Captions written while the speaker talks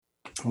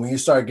when you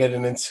start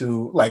getting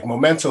into like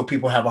Memento,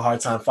 people have a hard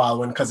time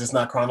following because it's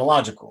not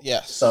chronological.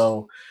 Yes.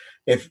 So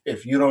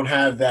if you don't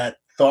have that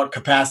thought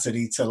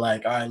capacity to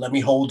like, all right, let me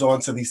hold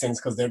on to these things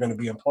because they're going to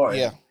be Yeah.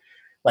 important.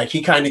 Like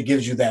he kind of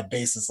gives you that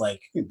basis.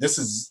 Like this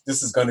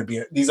is going to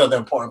be these are the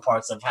important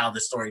parts of how the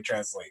story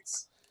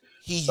translates.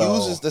 He So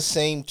uses the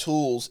same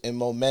tools in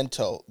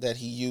Memento that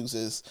he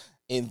uses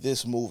in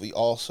this movie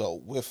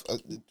also. With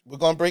we're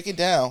going to break it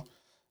down.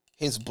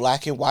 His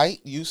black and white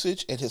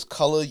usage and his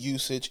color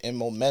usage in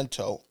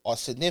Memento are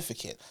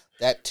significant.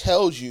 That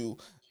tells you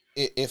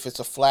if it's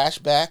a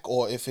flashback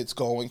or if it's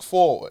going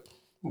forward.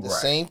 The right.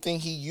 same thing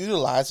he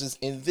utilizes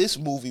in this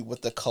movie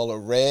with the color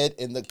red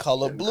and the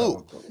color And color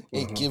blue. blue.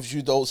 It Mhm. gives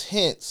you those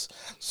hints.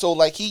 So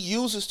like he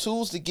uses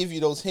tools to give you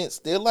those hints.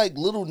 They're like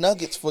little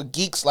nuggets for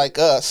geeks like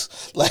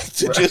us, like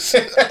to just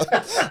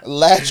Right.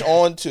 latch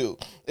on to.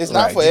 It's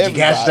not Right. for Did you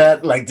catch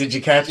everybody. that? Like, did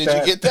you catch Did you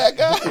that? get that,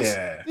 guys?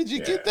 Yeah. Did you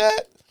Yeah. get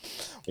that?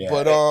 Yeah.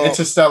 But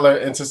Interstellar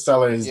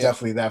is yeah,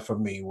 definitely that for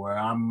me. Where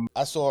I'm.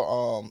 I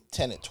saw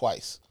Tenet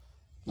twice.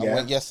 I Yeah.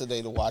 went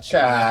yesterday to watch it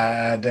again.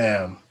 God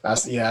damn.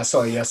 I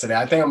saw it yesterday.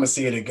 I think I'm gonna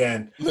see it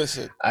again.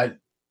 Listen, I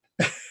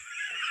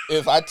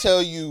if I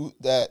tell you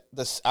that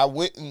I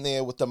went in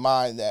there with the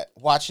mind that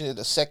watching it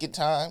a second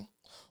time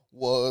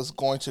was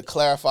going to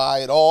clarify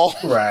it all.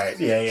 right.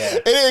 Yeah. Yeah.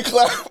 It didn't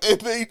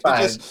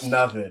clarify. It just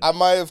Nothing. I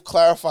might have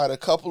clarified a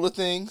couple of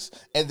things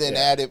and then Yeah.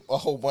 added a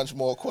whole bunch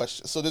more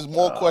questions. So there's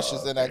more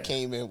questions Oh than I man.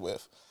 came in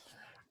with.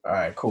 All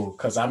right. Cool.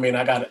 Because I mean,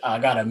 I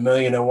got a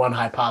million and one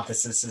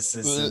hypotheses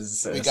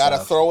We and gotta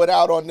stuff. throw it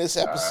out on this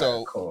All right.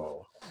 episode.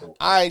 Cool. Cool.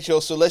 All right, Joe.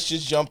 So let's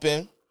just jump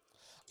in.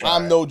 All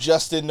I'm right. no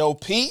Justin, no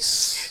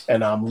Peace.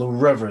 And I'm Lou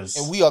And Rivers.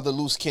 we are the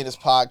Loose Cannons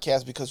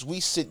podcast because we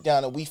sit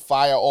down and we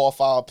fire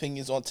off our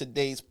opinions on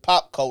today's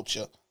pop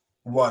culture,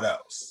 What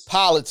else?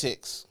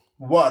 politics,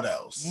 What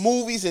else?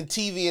 movies, and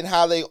TV, and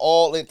how they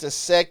all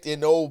intersect.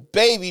 And oh,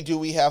 baby, do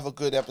we have a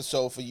good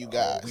episode for you Oh,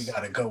 we guys.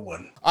 got a good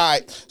one. All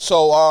right.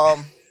 So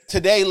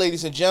today,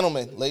 ladies and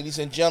gentlemen,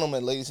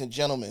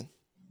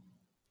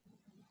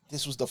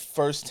 this was the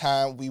first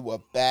time we were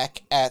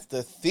back at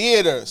the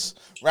theaters.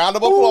 Round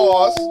of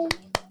applause. Ooh,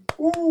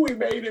 ooh, we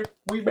made it.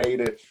 We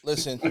made it.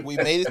 Listen, we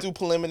made it through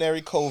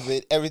preliminary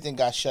COVID. Everything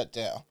got shut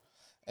down.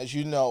 As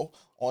you know,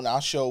 on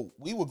our show,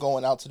 we were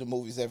going out to the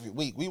movies every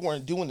week. We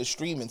weren't doing the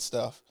streaming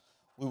stuff.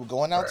 We were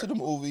going out Right. to the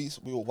movies.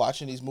 We were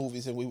watching these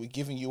movies, and we were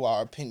giving you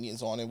our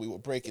opinions on it. We were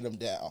breaking them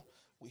down.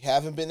 We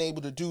haven't been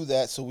able to do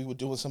that, so we were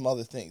doing some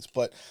other things.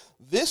 But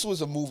this was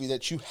a movie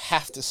that you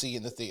have to see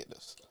in the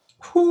theaters.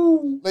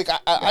 Whew. Like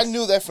I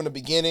knew that from the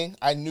beginning.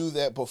 I knew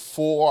that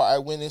before I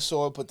went and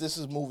saw it. But this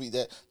is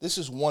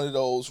one of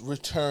those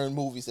return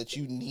movies that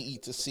you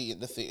need to see in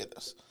the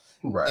theaters.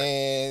 Right.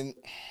 And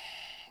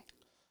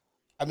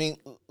I mean,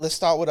 let's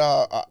start with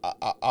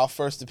our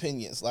first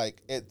opinions.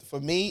 Like for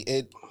me,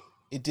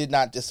 it did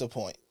not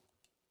disappoint.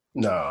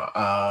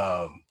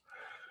 No.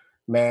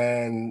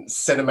 Man,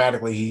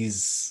 cinematically,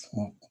 he's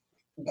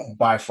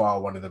by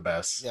far one of the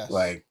best. Yes.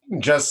 Like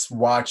just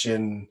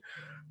watching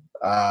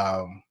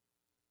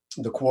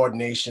the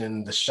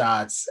coordination, the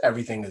shots,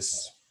 everything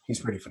he's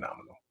pretty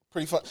phenomenal.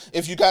 Pretty fun.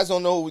 If you guys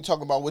don't know what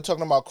we're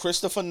talking about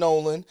Christopher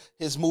Nolan.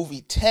 His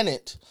movie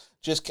Tenet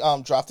just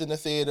dropped in the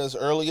theaters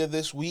earlier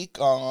this week.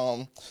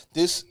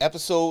 This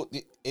episode,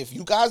 if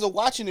you guys are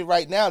watching it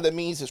right now, that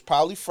means it's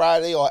probably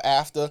Friday or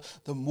after.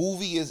 The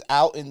movie is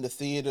out in the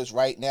theaters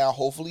right now.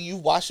 Hopefully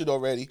you've watched it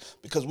already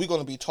because we're going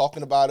to be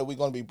talking about it. We're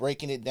going to be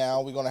breaking it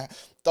down. We're going to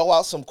throw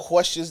out some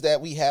questions that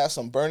we have,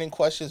 some burning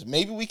questions.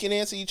 Maybe we can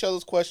answer each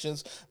other's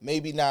questions,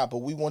 maybe not, but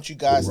we want you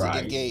guys to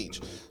engage.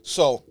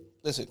 So,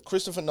 listen,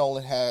 Christopher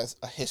Nolan has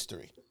a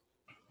history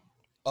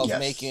of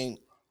making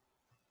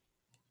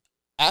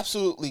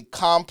absolutely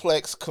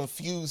complex,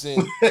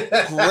 confusing,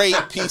 great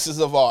pieces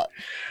of art.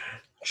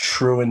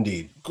 True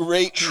indeed.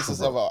 Great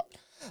pieces of art.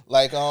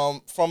 Like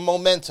from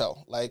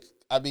Memento. Like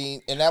I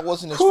mean, and that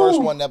wasn't his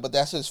first one, but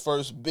that's his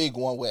first big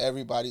one where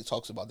everybody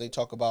talks about. They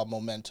talk about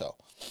Memento.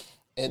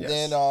 And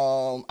then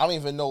I don't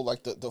even know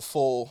like the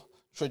full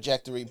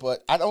trajectory,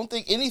 but I don't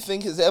think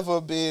anything has ever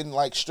been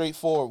like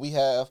straightforward. We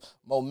have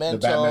Memento,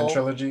 The Batman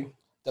trilogy.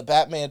 The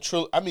Batman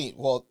trilogy. I mean,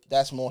 well,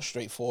 that's more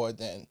straightforward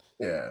than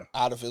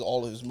out of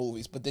all of his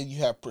movies. But then you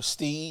have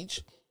Prestige,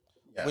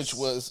 which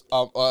was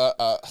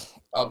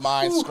a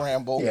mind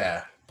scramble.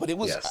 Yeah, but it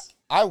was.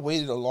 I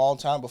waited a long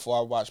time before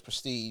I watched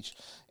Prestige,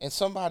 and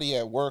somebody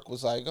at work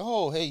was like,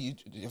 "Oh, hey,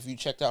 if you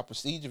checked out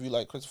Prestige, if you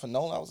like Christopher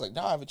Nolan," I was like,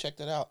 "No, I haven't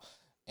checked it out."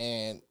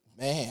 And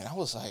man, I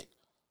was like,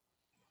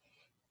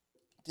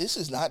 "This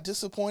is not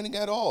disappointing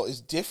at all.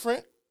 It's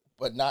different,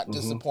 but not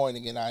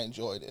disappointing," and I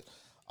enjoyed it.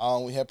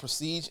 We had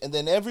Prestige, and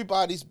then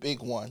everybody's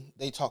big one.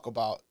 They talk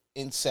about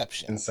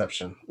Inception.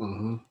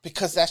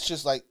 Because that's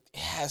just like it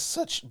has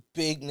such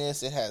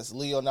bigness. It has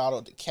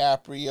Leonardo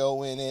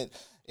DiCaprio in it.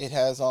 It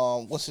has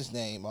what's his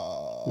name?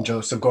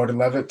 Joseph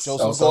Gordon-Levitt.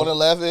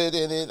 Gordon-Levitt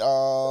in it.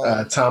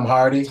 Tom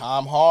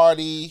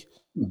Hardy.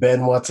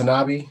 Ben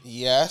Watanabe.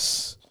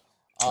 Yes.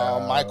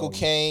 Michael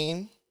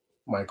Caine.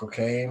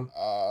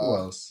 Who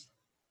else?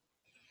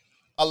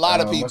 A lot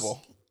of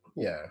people.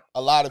 Yeah.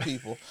 A lot of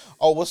people.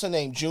 Oh, what's her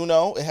name?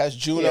 Juno. It has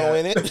Juno Yeah.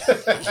 in it.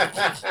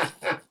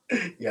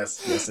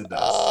 Yes, yes, it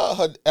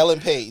does. Ellen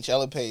Page.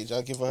 Ellen Page.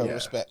 I'll give her Yeah.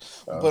 respect.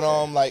 But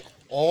Okay. like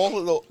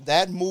all of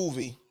that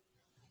movie,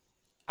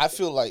 I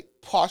feel like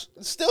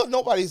still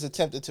nobody's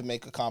attempted to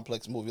make a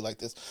complex movie like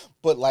this.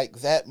 But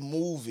like that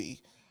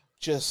movie,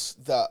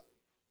 just the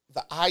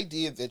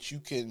idea that you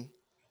can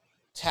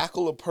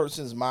tackle a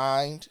person's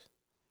mind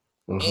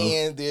Hmm.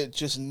 and their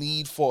just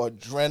need for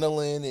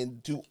adrenaline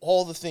and do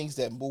all the things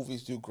that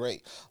movies do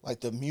great.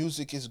 Like the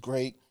music is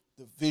great,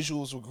 the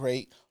visuals were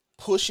great,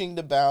 pushing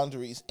the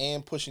boundaries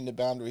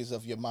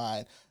of your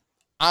mind.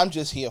 I'm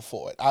just here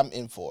for it. I'm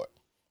in for it.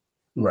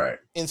 Right.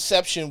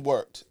 Inception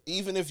worked.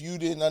 Even if you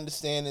didn't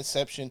understand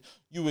Inception,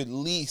 you at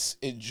least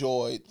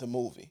enjoyed the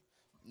movie.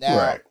 Now,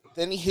 Right.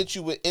 then he hit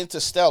you with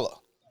Interstellar.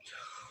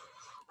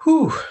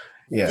 Whew.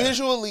 Yeah.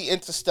 Visually,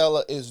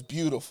 Interstellar is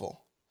beautiful.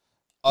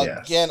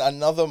 Again, Yes.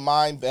 another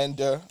mind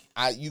bender.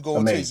 You go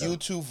into Amazing.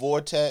 YouTube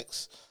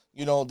vortex.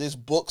 There's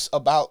books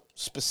about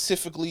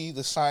specifically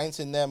the science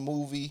in that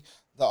movie,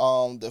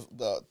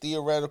 the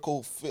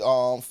theoretical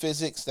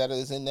physics that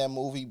is in that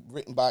movie,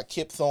 written by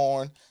Kip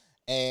Thorne,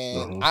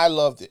 and Hmm. I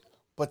loved it.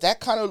 But that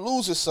kind of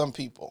loses some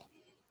people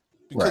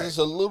because Right. it's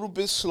a little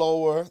bit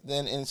slower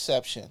than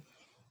Inception.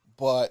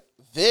 But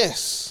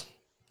this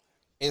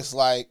is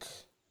like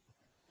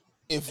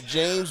if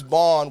James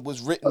Bond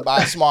was written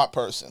by a smart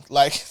person,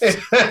 like.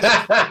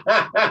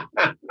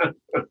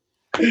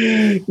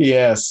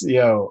 Yes,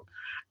 yo.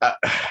 I,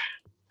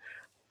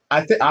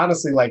 I think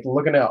honestly, like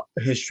looking at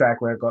his track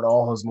record,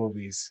 all his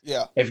movies.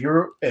 Yeah. If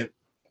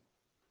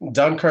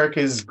Dunkirk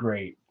is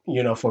great,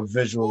 for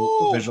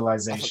Ooh,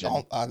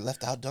 visualization. I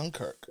left out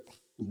Dunkirk.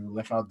 You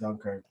left out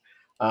Dunkirk.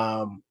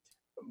 Um,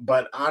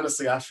 but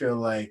honestly, I feel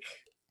like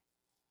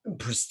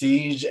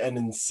Prestige and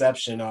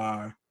Inception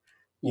are,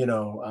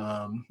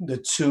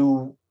 the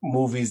two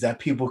movies that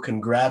people can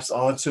grasp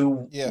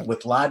onto Yeah,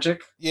 with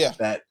logic yeah,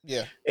 that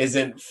yeah,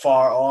 isn't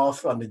far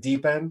off on the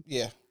deep end.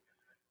 yeah,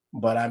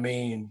 But I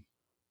mean,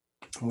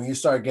 when you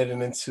start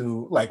getting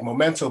into like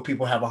Memento,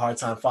 people have a hard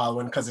time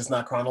following because it's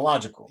not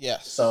chronological.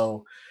 yes,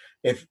 So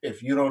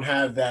if you don't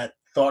have that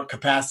thought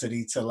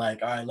capacity to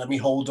like, all right, let me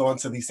hold on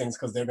to these things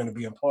because they're going to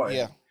be yeah.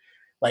 important.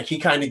 Like he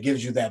kind of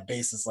gives you that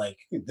basis, like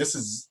this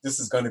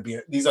is going to be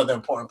these are the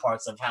important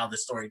parts of how the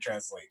story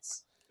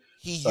translates.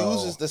 He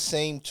uses So the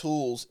same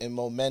tools in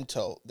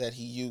Memento that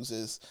he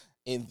uses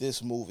in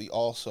this movie.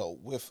 Also,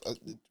 we're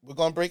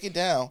gonna break it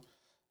down.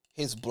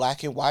 His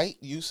black and white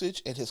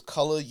usage and his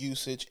color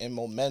usage in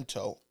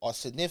Memento are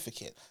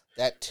significant.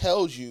 That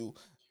tells you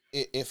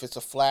if it's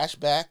a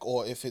flashback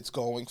or if it's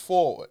going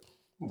forward.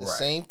 The right,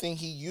 same thing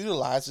he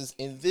utilizes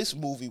in this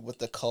movie with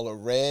the color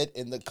red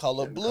and the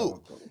color and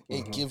blue.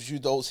 It gives you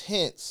those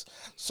hints.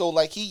 So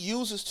like he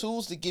uses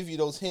tools to give you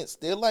those hints.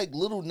 They're like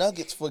little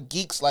nuggets for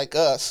geeks like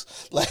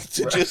us, like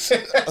to right. just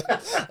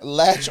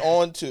latch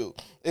on to.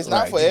 It's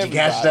not Right. for Did you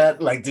catch everybody.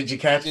 that? Like, did you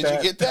catch Did you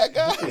that? get that,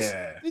 guys?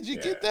 Yeah, Did you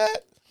yeah. get that?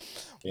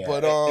 Yeah,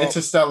 But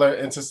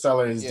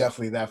Interstellar is yeah,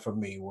 definitely that for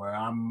me. Where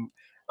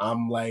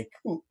I'm like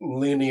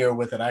linear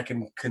with it. I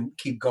can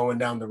keep going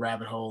down the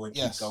rabbit hole and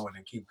keep yes, going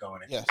and keep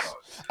going and keep yes. going.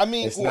 I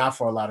mean, It's well, not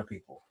for a lot of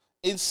people.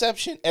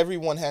 Inception.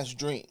 Everyone has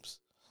dreams,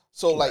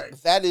 so like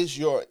Right. that is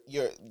your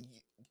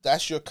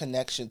that's your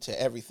connection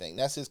to everything.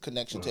 That's his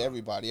connection to Mhm.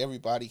 everybody.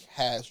 Everybody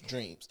has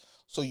dreams,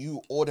 so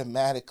you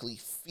automatically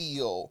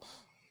feel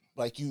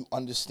like you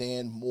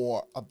understand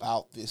more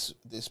about this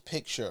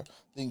picture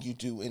than you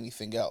do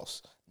anything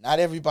else. Not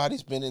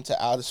everybody's been into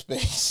outer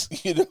space.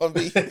 You know what I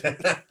mean?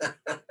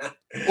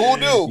 Who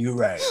knew? You're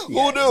right. Who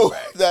Yeah, you're knew?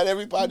 right. Not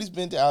everybody's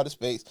been to outer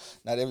space.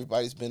 Not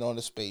everybody's been on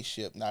a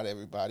spaceship. Not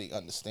everybody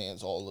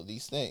understands all of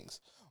these things.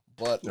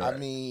 But All I right.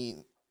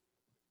 mean,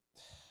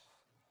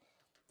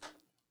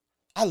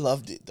 I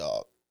loved it,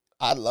 dog.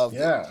 I loved it.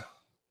 Yeah.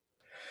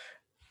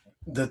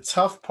 The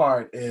tough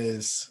part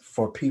is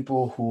for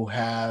people who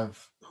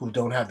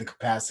don't have the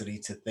capacity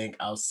to think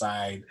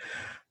outside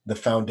the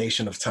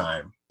foundation of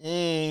time.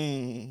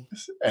 Mm,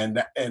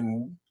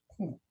 And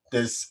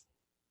this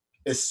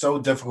is so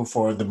difficult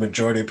for the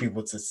majority of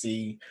people to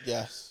see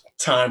yes.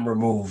 time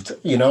removed,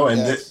 and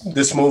Yes.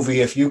 this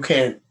movie, if you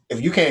can't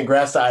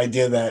grasp the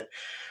idea that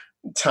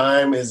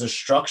time is a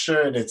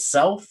structure in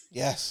itself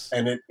Yes.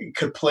 and it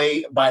could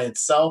play by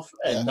itself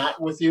and Yes.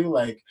 not with you,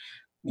 like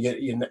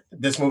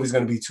this movie's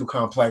going to be too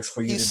complex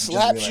for you He to just be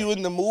slaps like, you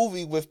in the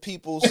movie with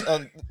people's.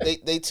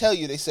 They tell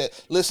you, they said,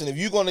 listen, if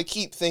you're gonna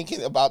keep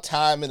thinking about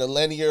time in a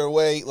linear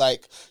way,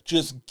 like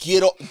just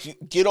get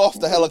off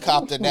the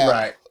helicopter now,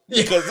 right.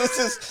 because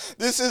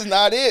this is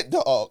not it,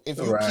 dog. If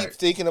you keep Right.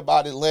 thinking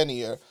about it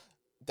linear,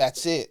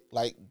 that's it.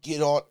 Like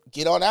get on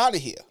out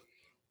of here.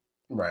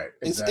 Right.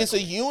 It's a Exactly.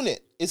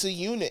 unit. It's a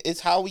unit. It's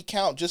how we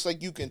count. Just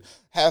like you can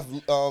have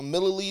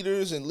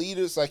milliliters and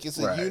liters, like it's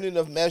a Right. unit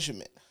of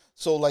measurement.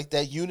 So like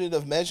that unit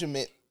of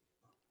measurement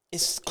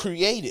is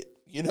created.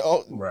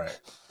 Right.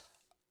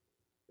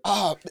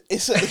 Ah,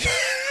 it's a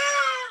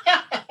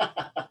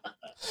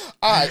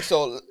All right,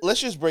 so let's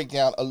just break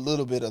down a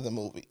little bit of the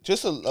movie,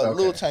 just a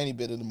little Okay. tiny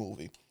bit of the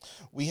movie.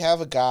 We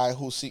have a guy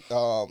who's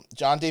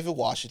John David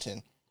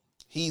Washington.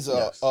 He's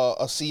Yes.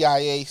 a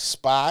CIA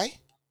spy.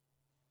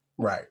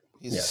 Right.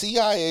 He's a Yes.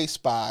 CIA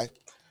spy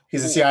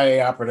He's a who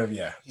CIA operative.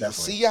 Yeah, he's a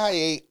definitely.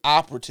 CIA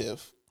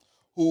operative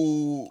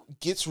who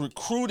gets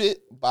recruited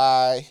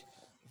by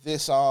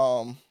this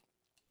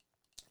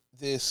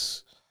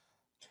this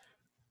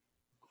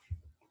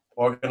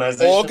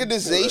Organization.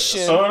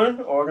 organization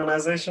Son,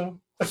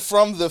 organization.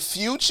 from the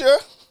future.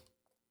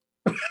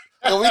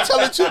 Are we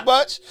telling too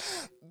much?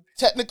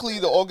 Technically,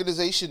 the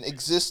organization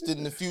exists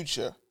in the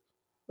future,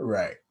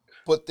 Right.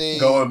 but they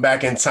Going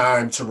back in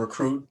time to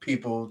recruit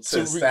people to to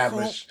recruit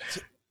establish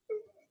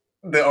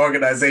the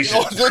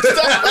organization. to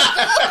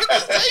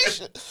establish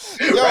the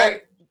organization. Yo,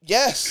 Right.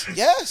 yes,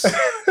 yes.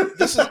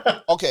 This is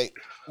okay.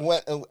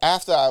 When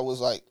after I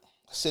was like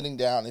sitting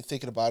down and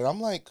thinking about it,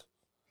 I'm like,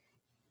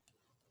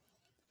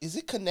 is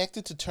it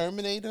connected to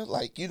Terminator?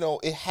 Like,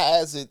 it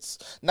has its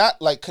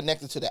not like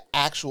connected to the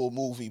actual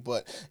movie,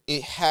 but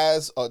it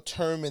has a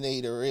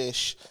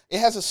Terminator-ish. It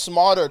has a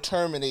smarter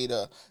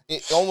Terminator.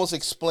 It almost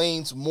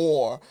explains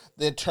more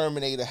than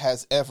Terminator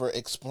has ever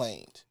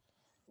explained.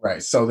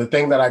 Right. So the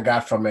thing that I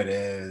got from it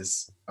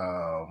is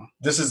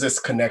this is this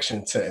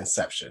connection to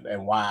Inception,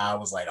 and why I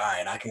was like, all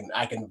right,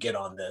 I can get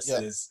on this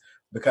Yep. is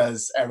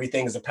because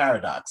everything is a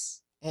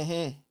paradox.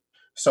 Mm-hmm.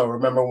 So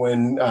remember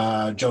when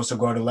Joseph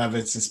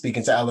Gordon-Levitt is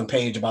speaking to Ellen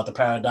Page about the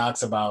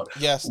paradox about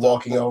Yes.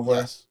 walking over.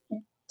 Yes.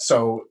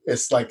 So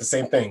it's like the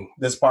same thing.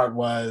 This part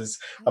was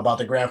about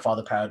the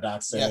grandfather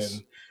paradox, Yes.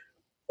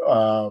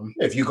 and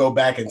if you go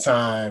back in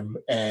time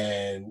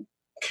and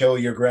kill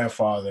your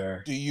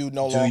grandfather, Do you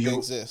no do longer you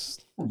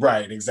exist?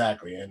 right?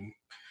 Exactly, and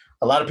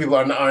a lot of people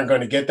aren't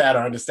going to get that or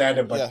understand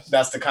it, but Yes.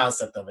 that's the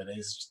concept of it,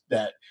 is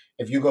that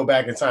if you go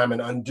back in time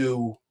and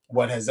undo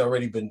what has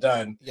already been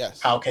done,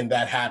 Yes. how can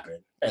that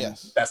happen? And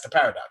Yes. that's the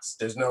paradox.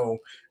 There's no,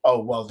 oh,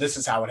 well, this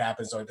is how it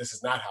happens or this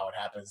is not how it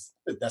happens.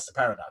 That's the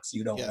paradox.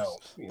 You don't Yes. know,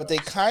 you But know. they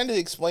So, kind of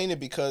explain it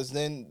because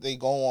then they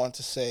go on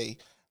to say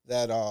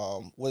that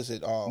was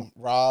it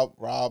Rob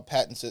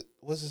Pattinson,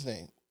 what's his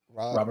name?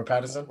 Rob Robert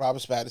Pattinson.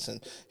 Robert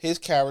Pattinson. His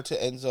character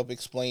ends up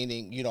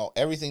explaining,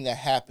 everything that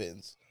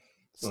happens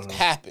Hmm.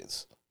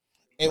 happens.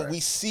 And Right, we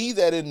see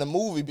that in the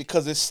movie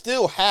because it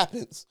still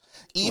happens.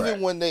 Even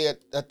right. when they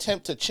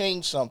attempt to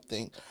change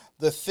something,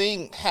 the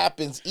thing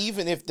happens.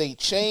 Even if they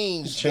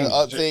change the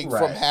Change it, thing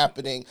from right.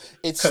 happening,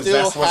 it Because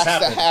still that's what's has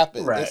to happened.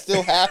 happen. It Right.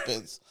 still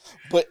happens.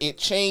 But it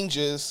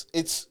changes.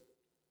 It's,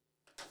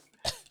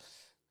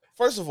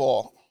 first of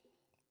all,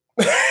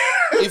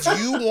 if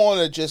you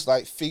want to just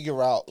like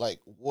figure out like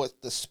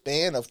what the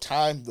span of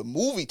time the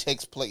movie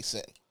takes place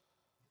in,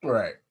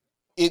 Right.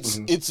 it's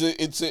Hmm.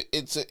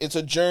 it's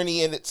a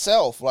journey in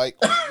itself. Like,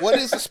 what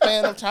is the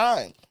span of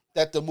time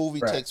that the movie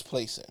Right. takes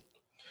place in?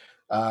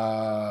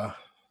 Uh,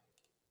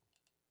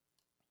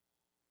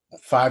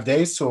 5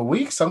 days to a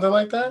week, something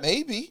like that.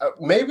 Maybe.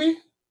 Maybe.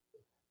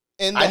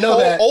 And I the know whole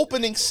that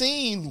opening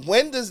scene,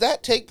 when does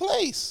that take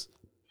place?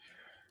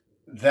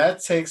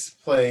 that takes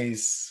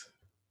place.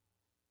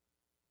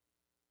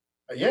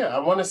 Yeah, I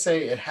want to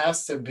say it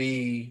has to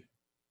be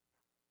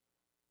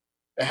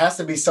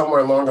somewhere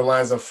along the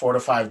lines of 4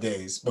 to 5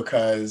 days,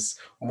 because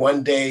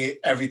one day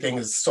everything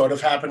is sort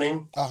of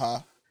happening, Uh-huh.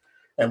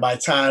 and by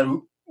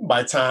time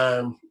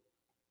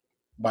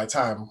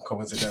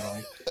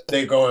coincidentally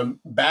they're going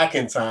back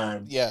in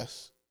time.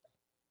 Yes.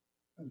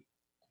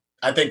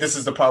 I think this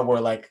is the part where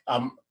like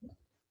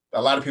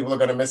a lot of people are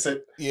going to miss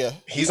it. Yeah.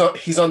 He's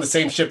on the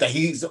same ship that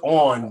he's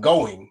on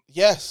going in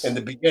Yes.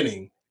 the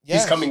beginning. He's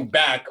Yes. coming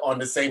back on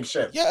the same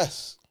ship,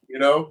 Yes. you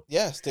know?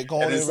 Yes. They're And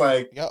going it's in.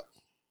 like, Yep.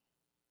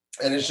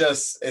 and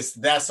it's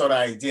that sort of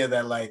idea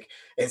that like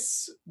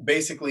it's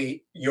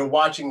basically you're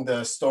watching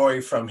the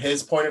story from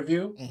his point of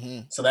view. Mm-hmm.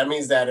 So that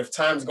means that if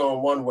time's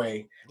going one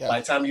way, by the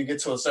Yes. time you get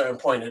to a certain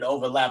point, it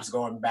overlaps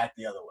going back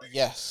the other way.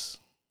 Yes.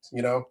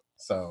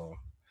 So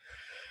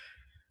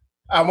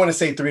I want to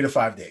say 3 to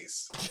 5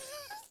 days.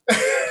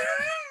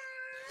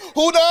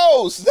 Who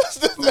knows?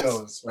 Who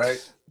knows, right?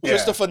 Yeah.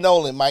 Christopher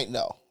Nolan might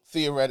know.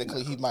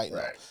 Theoretically, he might know.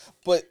 Right.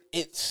 But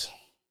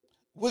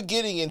we're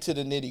getting into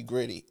the nitty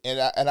gritty, and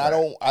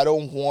Right. I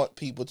don't want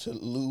people to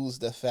lose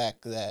the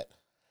fact that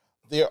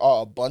there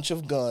are a bunch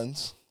of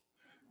guns.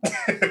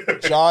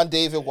 John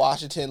David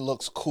Washington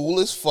looks cool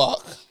as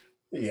fuck.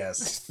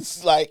 Yes.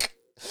 It's like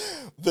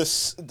the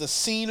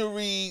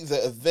scenery,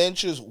 the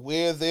adventures,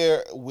 where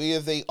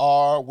they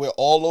are, we're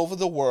all over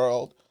the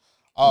world.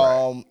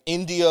 Right.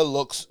 India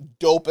looks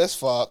dope as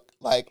fuck.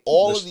 Like,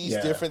 all of these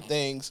Yeah. different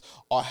things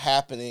are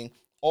happening.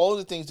 All of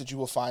the things that you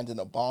will find in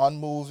a Bond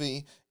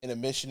movie, in a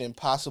Mission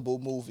Impossible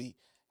movie,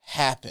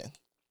 happen.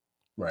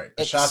 Right.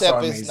 The shots are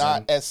Except it's not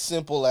amazing. as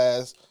simple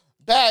as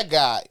bad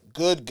guy,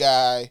 good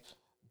guy,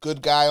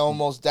 good guy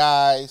almost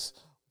dies,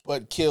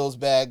 but kills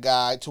bad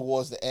guy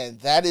towards the end.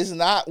 That is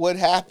not what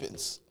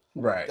happens.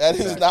 Right. That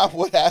is Exactly. not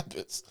what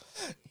happens.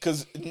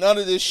 Because none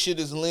of this shit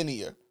is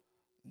linear.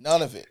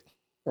 None of it.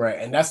 Right.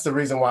 And that's the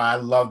reason why I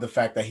love the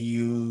fact that he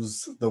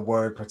used the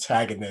word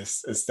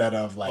protagonist instead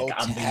of like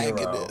I'm the hero,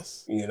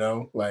 Protagonist. you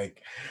know?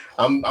 Like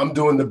I'm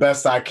doing the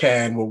best I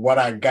can with what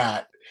I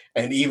got.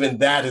 And even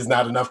that is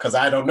not enough because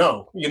I don't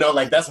know. You know, I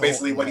like that's don't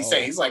basically what he's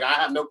saying. know. He's like, I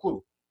have no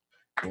clue,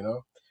 you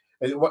know?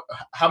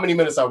 How many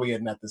minutes are we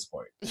in at this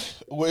point?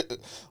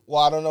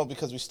 Well, I don't know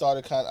because we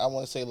started I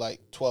want to say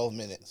like 12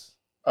 minutes.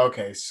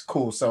 Okay,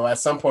 cool. So at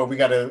some point we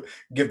gotta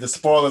give the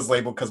spoilers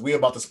label because we're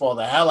about to spoil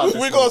the hell out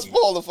this We're going to movie.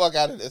 spoil the fuck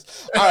out of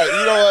this. All right,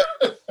 you know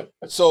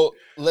what? So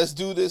let's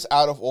do this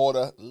out of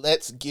order.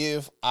 Let's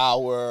give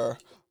our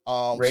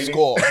Rating.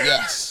 score.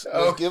 Yes, let's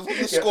Oh, give them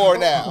the yeah. score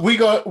now. We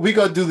go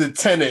do the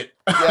tenet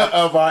Yes,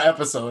 of our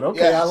episode.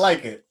 Okay, I yes.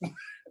 like it.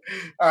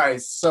 All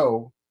right,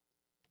 so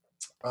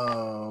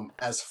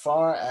as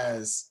far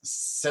as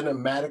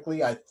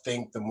cinematically, I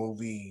think the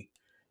movie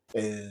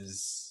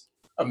is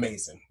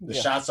amazing. The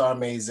Yeah. shots are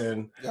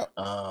amazing. Yep.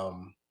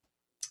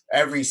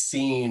 Every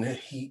scene,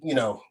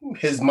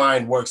 his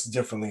mind works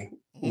differently,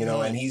 and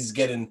Mm-hmm. he's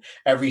getting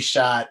every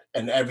shot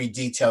and every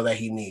detail that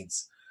he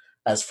needs.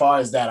 As far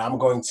as that, I'm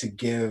going to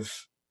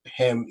give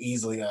him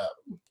easily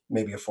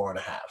maybe a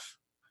 4.5.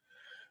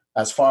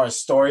 As far as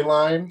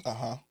storyline, Uh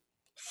huh.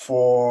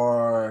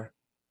 for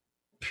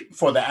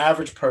for the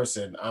average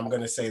person, I'm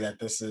going to say that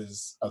this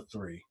is a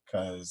 3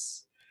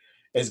 because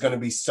it's going to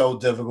be so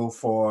difficult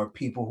for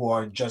people who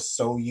are just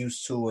so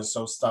used to and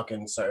so stuck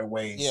in certain Yeah.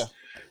 ways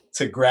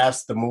to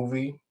grasp the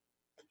movie.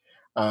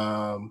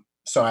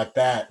 So at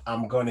that,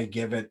 I'm gonna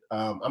give it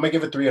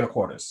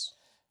 3.25.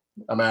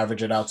 I'm gonna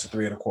average it out to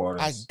three and a I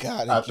quarters.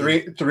 gotta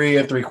give. Three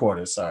and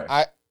 3/4. Sorry.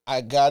 I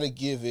I gotta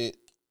give it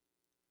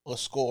a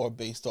score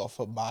based off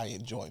of my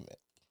enjoyment.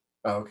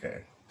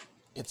 Okay.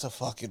 It's a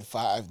fucking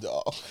 5,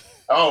 dog.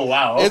 Oh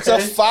wow. It's a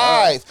Okay.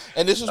 All right. 5,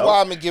 and this is why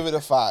Oh. I'm gonna give it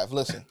a 5.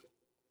 Listen,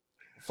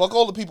 fuck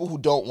all the people who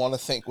don't want to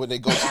think when they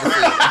go to the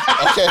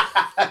theater.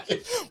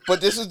 Okay, but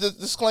this is the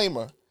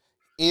disclaimer.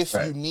 If you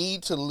Right.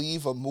 need to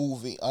leave a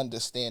movie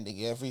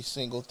understanding every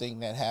single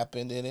thing that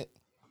happened in it,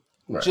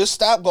 Right. just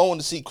stop going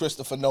to see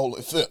Christopher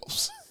Nolan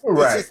films.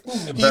 Right.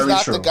 He's Very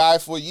not the true. guy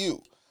for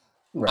you.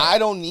 Right. I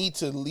don't need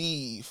to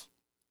leave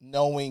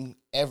knowing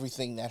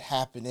everything that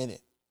happened in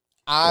it.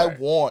 I Right.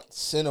 want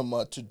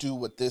cinema to do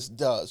what this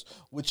does,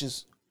 which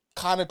is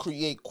kind of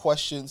create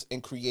questions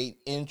and create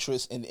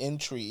interest and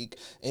intrigue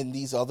in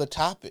these other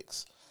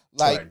topics.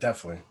 Like Right.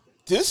 Definitely.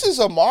 this is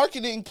a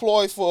marketing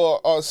ploy for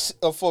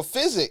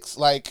physics.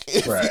 Like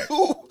if Right.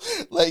 you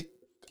like,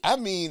 I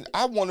mean,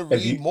 I want to If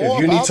read you if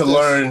more you need about to this.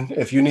 learn,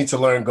 if you need to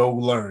learn, go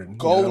learn.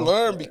 Go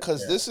learn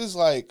because Yeah. this is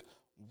like,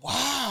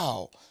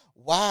 wow,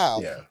 wow,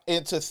 Yeah.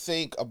 and to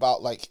think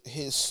about like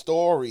his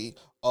story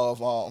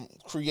of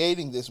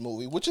creating this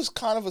movie, which is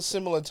kind of a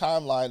similar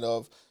timeline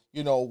of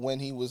when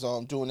he was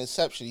doing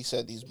Inception. He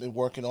said he's been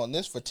working on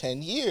this for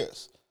 10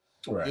 years.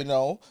 You Right.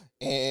 know,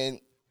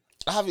 and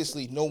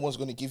obviously no one's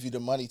going to give you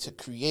the money to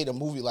create a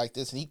movie like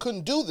this, and he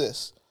couldn't do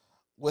this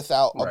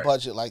without a Right.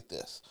 budget like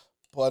this.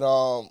 But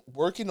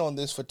working on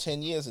this for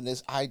 10 years and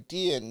this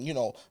idea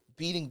and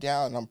beating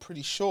down, I'm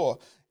pretty sure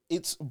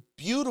it's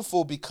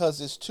beautiful because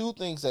there's two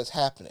things that's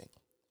happening.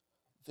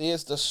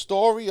 There's the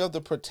story of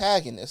the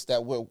protagonist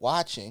that we're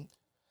watching,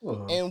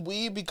 Uh-huh. and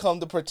we become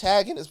the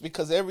protagonist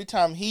because every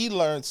time he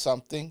learns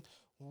something,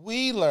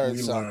 we learn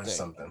We learn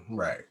something. something.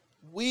 Right.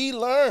 We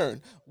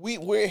learn.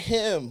 We're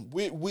him.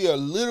 We are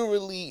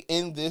literally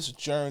in this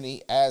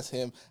journey as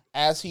him,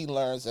 as he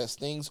learns, as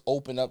things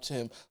open up to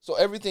him. So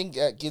everything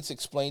that gets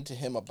explained to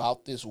him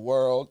about this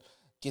world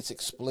gets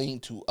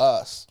explained to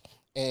us,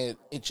 and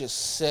it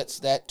just sets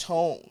that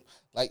tone.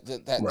 Like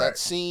that Right.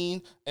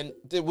 scene, and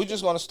we're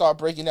just gonna start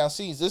breaking down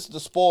scenes. This is the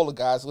spoiler,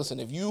 guys. Listen,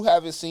 if you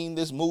haven't seen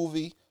this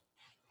movie,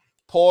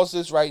 pause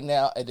this right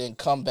now and then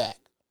come back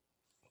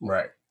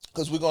Right.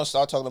 because we're gonna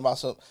start talking about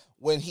some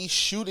when he's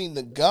shooting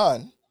the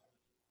gun,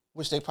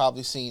 which they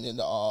probably seen in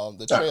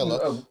the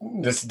trailer.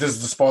 This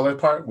is the spoiler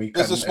part. We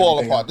This is the cutting spoiler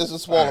everything part. out. This is the All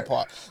spoiler right.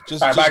 part.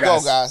 All right. Bye, Just go,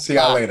 guys. guys. See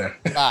y'all Bye. later.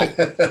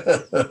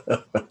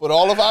 Bye. But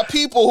all of our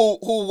people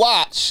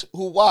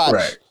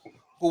Right.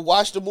 who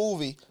watch the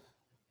movie,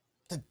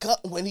 the gun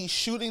when he's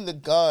shooting the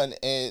gun,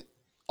 and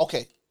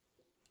okay,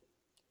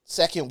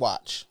 second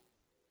watch.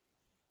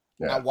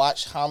 I Yeah.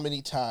 watched how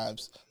many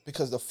times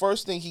because the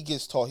first thing he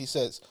gets taught, he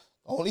says,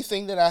 "The only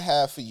thing that I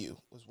have for you,"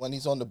 was when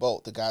he's on the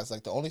boat. The guy's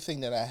like, "The only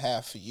thing that I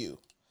have for you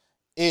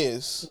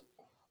is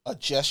a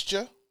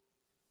gesture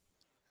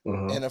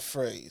Mm-hmm. and a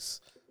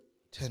phrase."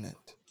 Tenet.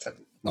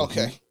 Mm-hmm.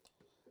 Okay.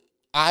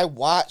 I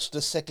watched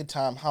the second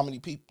time how many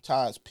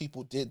times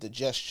people did the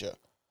gesture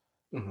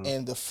Mm-hmm.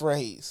 and the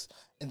phrase,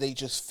 and they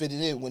just fit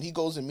it in. When he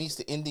goes and meets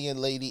the Indian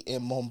lady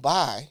in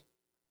Mumbai,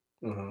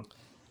 Mm-hmm.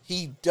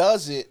 he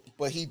does it,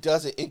 but he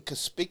does it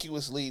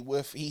inconspicuously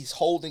with he's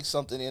holding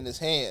something in his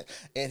hand,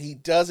 and he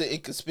does it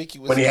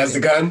inconspicuously. When he has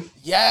the gun?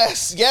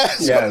 Yes, Yes,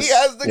 when he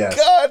has the yes.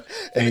 gun.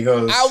 And he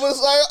goes, I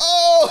was like,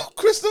 oh,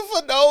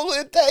 Christopher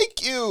Nolan,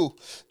 thank you.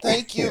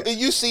 Thank you. Yeah. And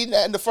you seen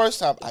that in the first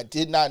time. I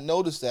did not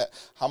notice that,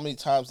 how many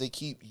times they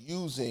keep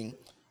using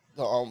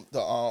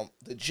the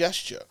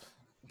gesture.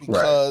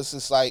 Because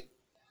it's like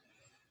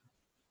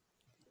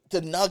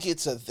the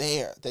nuggets are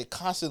there. They're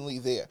constantly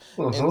there.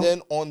 And Mm-hmm.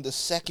 then on the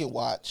second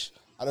watch,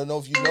 I don't know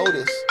if you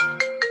notice,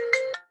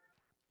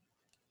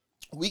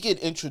 we get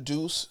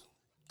introduced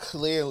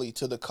clearly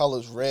to the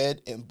colors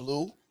red and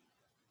blue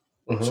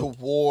Mm-hmm.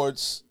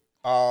 towards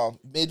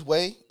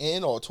midway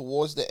in or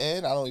towards the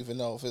end. I don't even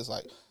know if it's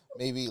like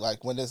maybe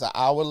like when there's an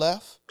hour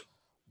left.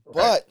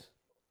 Right. But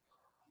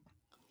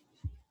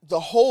the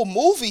whole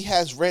movie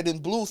has red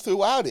and blue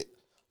throughout it.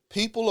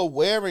 People are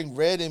wearing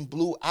red and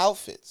blue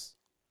outfits.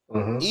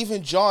 Mm-hmm.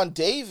 Even John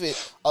David,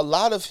 a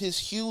lot of his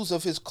hues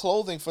of his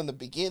clothing from the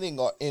beginning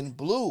are in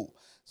blue.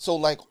 So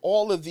like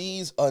all of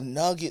these are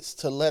nuggets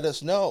to let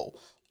us know.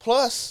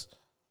 Plus,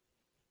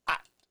 I,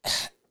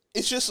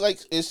 it's just like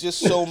it's just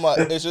so much.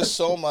 It's just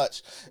so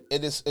much.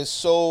 It's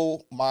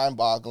so mind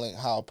boggling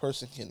how a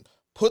person can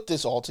put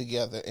this all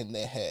together in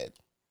their head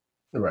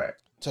Right.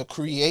 to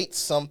create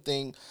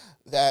something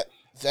that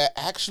that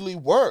actually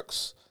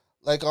works.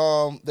 Like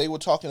they were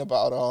talking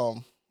about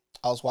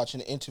I was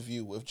watching an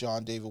interview with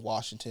John David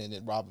Washington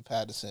and Robert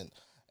Pattinson,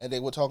 and they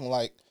were talking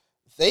like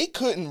they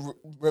couldn't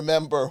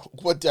remember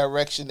what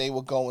direction they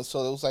were going.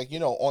 So it was like,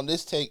 on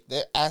this take,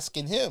 they're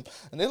asking him,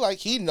 and they're like,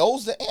 he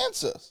knows the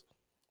answers.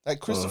 Like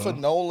Christopher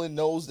Mm-hmm. Nolan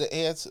knows the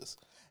answers,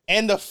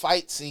 and the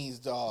fight scenes,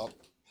 dog.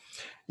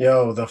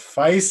 Yo, the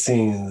fight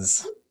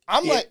scenes.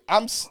 I'm It.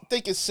 like,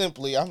 thinking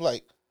simply. I'm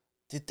like,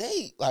 did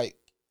they like?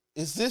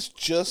 Is this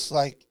just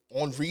like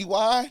on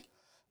rewind?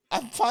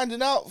 I'm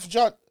finding out,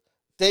 John.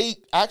 They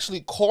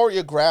actually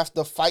choreographed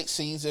the fight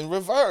scenes in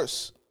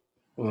reverse.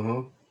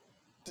 Mm-hmm.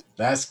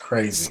 That's It's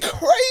crazy.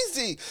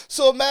 crazy.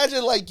 So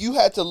imagine like you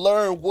had to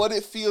learn what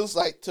it feels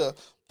like to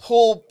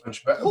pull,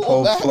 Punch back, pull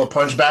pull a back,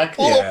 punch back.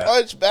 pull a Yeah.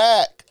 punch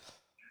back.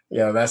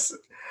 Yeah. That's.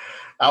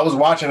 I was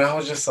watching. I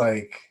was just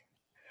like,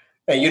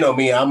 and you know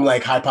me, I'm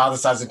like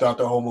hypothesizing throughout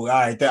the whole movie. All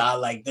right, I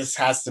like this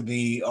has to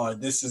be, or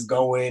this is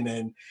going,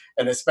 and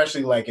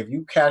especially like if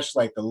you catch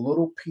like the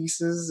little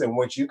pieces in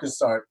which you can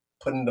start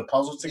putting the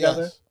puzzle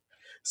together. Yes,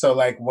 So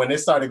like when it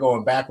started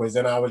going backwards,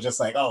 then I was just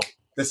like, oh,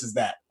 this is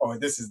that, or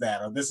this is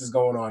that, or this is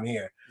going on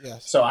here.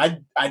 yes, So I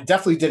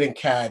definitely didn't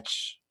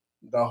catch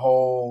the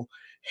whole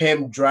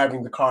him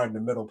driving the car in the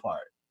middle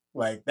part.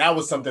 Like that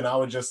was something I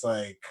was just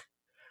like,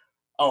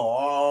 oh,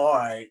 all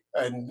right.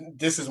 And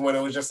this is when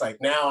it was just like,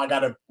 now I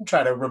gotta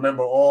try to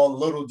remember all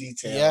little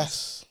details.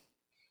 yes,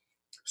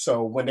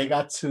 So when they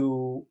got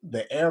to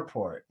the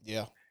airport,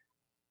 yeah,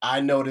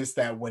 I noticed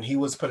that when he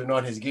was putting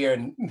on his gear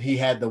and he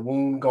had the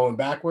wound going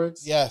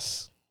backwards,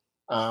 yes,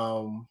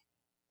 um,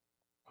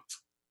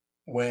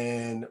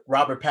 when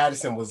Robert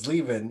Pattinson was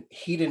leaving,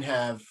 he didn't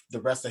have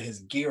the rest of his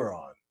gear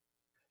on.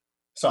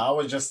 So I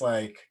was just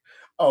like,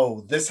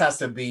 oh, this has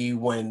to be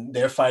when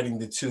they're fighting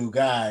the two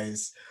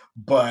guys,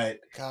 but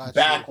got you.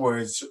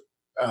 backwards,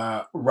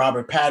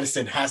 Robert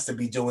Pattinson has to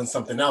be doing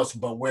something else.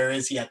 But where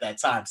is he at that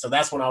time? So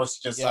that's when I was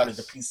just started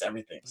to Yes, piece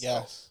everything. So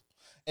yes.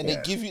 And they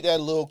yeah, give you that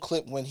little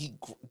clip when he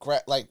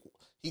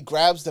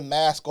grabs the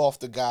mask off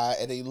the guy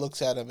and he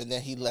looks at him and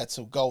then he lets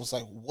him go. It's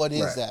like, what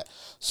is right. that?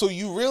 So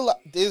you realize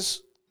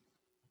there's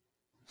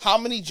how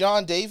many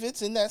John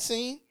Davids in that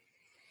scene?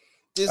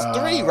 There's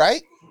three, Uh,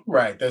 right?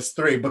 right. There's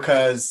three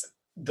because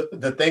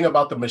the thing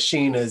about the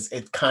machine is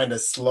it kind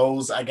of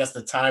slows, I guess,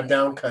 the time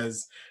down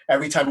because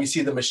every time you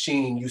see the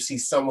machine, you see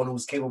someone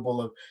who's capable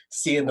of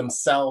seeing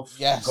themselves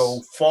go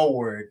Yes,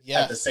 forward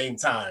at the yes, same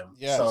time.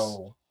 yes.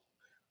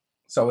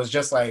 So it's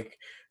just like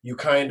you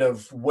kind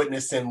of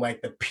witnessing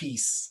like the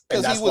peace,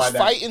 and Because he that's was why that.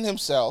 fighting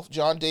himself.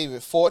 John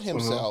David fought Mhm.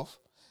 himself,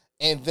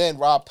 and then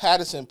Rob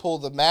Pattinson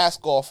pulled the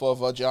mask off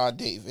of John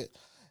David.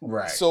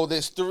 Right. So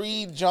there's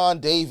three John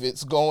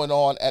Davids going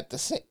on at the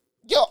same.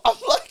 Yo, I'm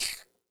like,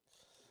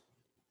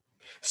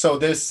 So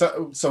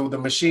the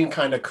machine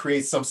kind of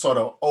creates some sort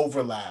of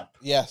overlap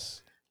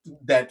yes,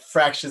 that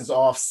fractions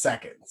off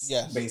seconds,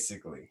 yes.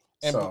 basically.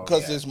 And So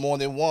because yeah. there's more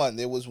than one,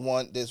 there's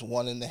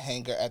one in the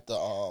hangar at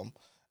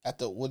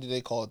the what do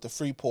they call it, the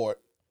Freeport.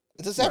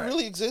 Does that Right.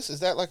 really exist? Is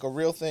that like a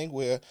real thing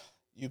where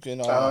you can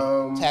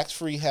Um tax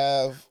free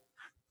have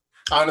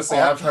Honestly,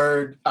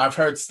 arm? I've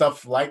heard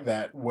stuff like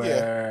that Yeah,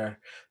 where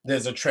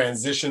there's a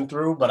transition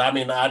through, but I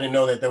mean I didn't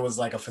know that there was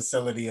like a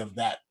facility of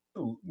that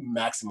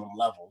maximum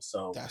level.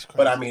 So, that's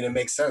but I crazy. mean it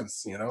makes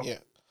sense, you know. Yeah,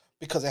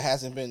 because it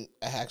hasn't been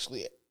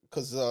actually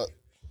because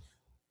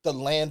the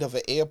land of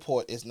an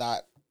airport is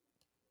not.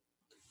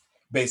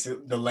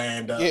 Basically, the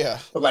land, Yeah,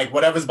 like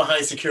whatever's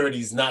behind security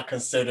is not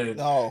considered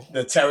no,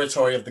 the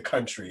territory of the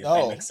country, if that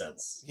no, makes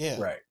sense. yeah.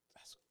 Right.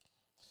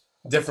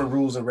 Different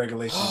rules and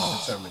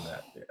regulations determine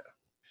that. Yeah.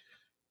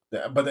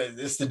 Yeah, but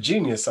it's the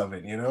genius of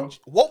it, you know.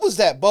 What was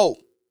that boat?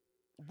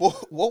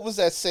 What was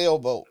that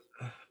sailboat?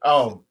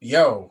 Oh,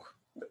 yo,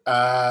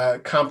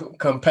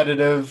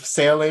 competitive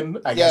sailing.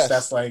 I guess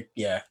that's Yes, like,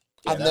 yeah,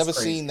 yeah, I've that's never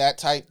seen crazy. that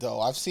type though.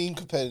 I've seen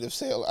competitive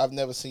sail. I've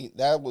never seen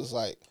that. Was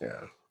like,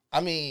 Yeah.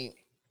 I mean,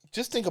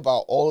 just think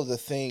about all of the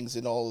things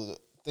and all of the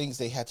things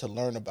they had to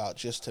learn about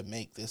just to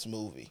make this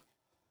movie.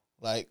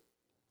 Like,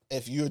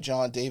 if you're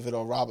John David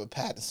or Robert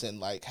Pattinson,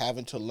 like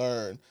having to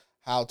learn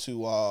how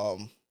to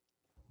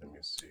Let me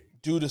see.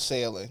 do the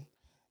sailing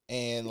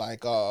and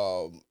like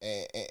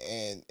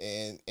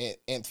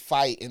and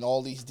fight and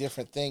all these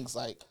different things.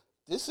 Like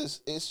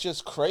it's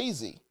just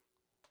crazy.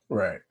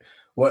 Right.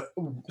 What?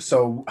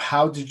 So,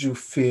 how did you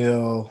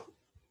feel?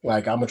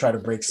 Like, I'm gonna try to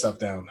break stuff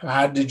down.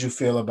 How did you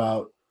feel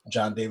about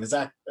John Davis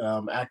acting?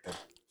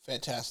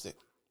 Fantastic,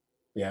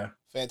 Yeah.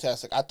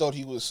 fantastic. I thought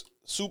he was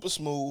super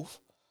smooth.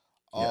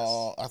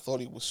 Yes. I thought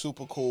he was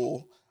super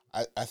cool.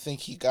 I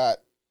think he got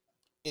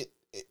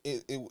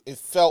it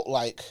felt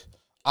like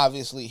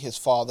obviously his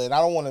father, and I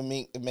don't want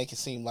to make it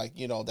seem like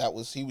that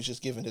was he was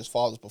just giving his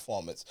father's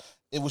performance.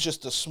 It was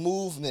just the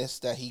smoothness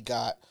that he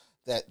got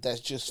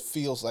that just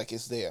feels like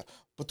it's there.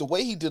 But the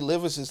way he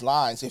delivers his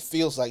lines, it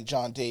feels like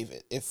John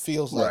David. It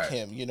feels like Right.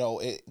 him.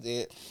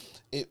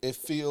 It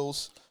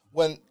feels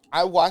when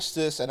I watched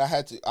this, and I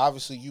had to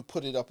obviously you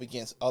put it up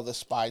against other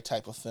spy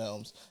type of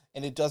films,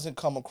 and it doesn't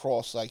come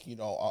across like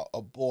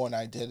a Born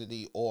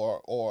Identity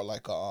or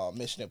like a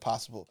Mission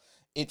Impossible.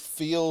 It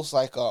feels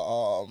like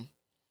a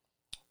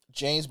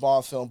James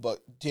Bond film, but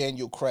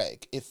Daniel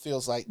Craig. It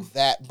feels like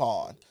that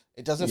Bond.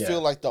 It doesn't feel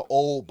Yeah. like the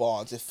old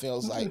Bonds. It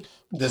feels like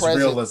There's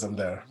present realism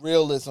there.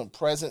 realism,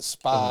 present Hmm.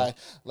 spy.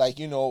 Like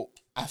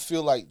I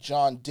feel like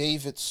John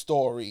David's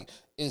story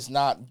is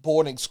not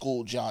boarding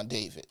school John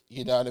David.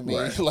 You know what I mean?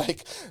 Right.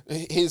 Like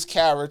his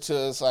character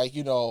is like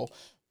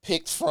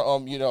picked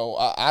from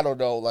I don't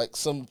know, like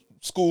some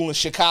school in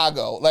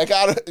Chicago. Like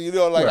I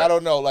Right.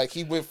 don't know, like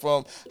he went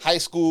from high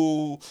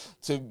school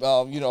to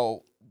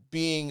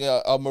being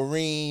a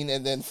Marine,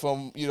 and then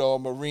from a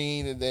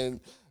Marine, and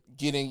then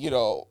getting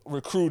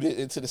recruited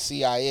into the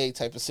CIA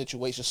type of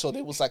situation. So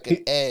there was like an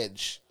He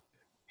edge.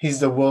 he's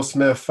the Will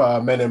Smith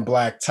Men in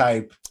Black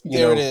type.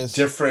 There it is.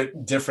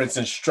 Different difference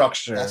in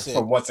structure That's it.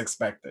 from what's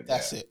expected. Yeah.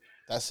 That's it.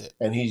 That's it.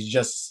 And he's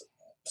just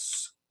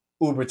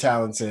uber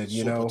talented.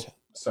 Super.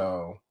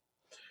 So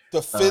The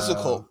um,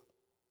 physical,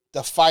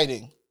 the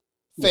fighting,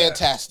 yeah.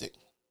 fantastic,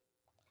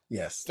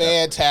 Yes, definitely.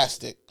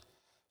 fantastic.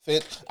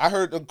 I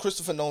heard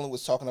Christopher Nolan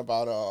was talking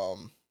about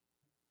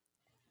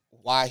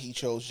why he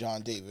chose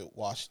John David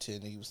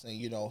Washington. He was saying,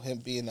 him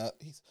being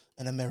he's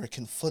an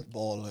American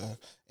footballer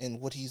and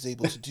what he's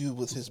able to do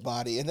with his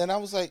body. And then I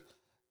was like,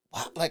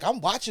 wow, like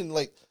I'm watching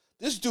like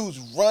this dude's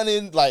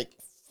running like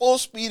full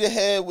speed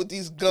ahead with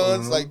these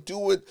guns, Hmm. like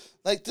doing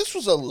like this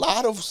was a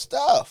lot of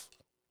stuff.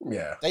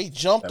 Yeah, They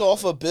jumped off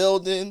definitely. of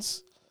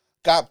buildings,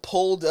 got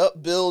pulled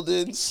up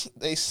buildings.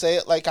 They say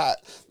it like I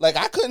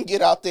couldn't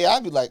get out there.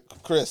 I'd be like,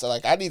 Chris,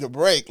 like I need a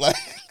break. Like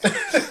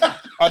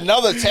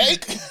another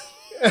take.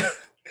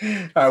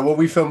 All right, what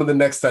we filming the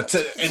next time?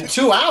 In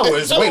 2 hours?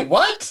 Wait, So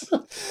what?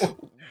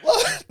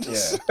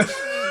 Yeah.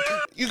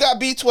 what? You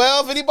got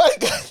B12?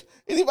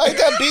 Anybody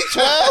got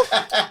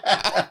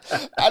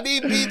B12? I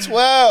need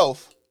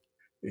B12.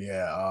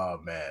 Yeah. Oh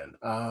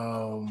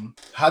man.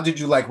 How did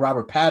you like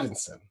Robert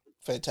Pattinson?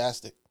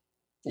 Fantastic.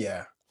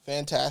 Yeah.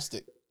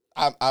 Fantastic.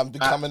 I'm I,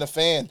 becoming a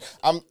fan.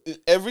 I'm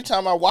every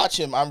time I watch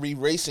him, I'm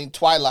erasing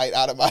Twilight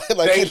out of my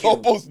like it thank you.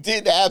 almost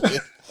did happen.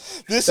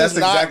 This is That's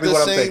not exactly the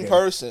what I'm same thinking.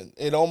 person.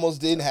 It almost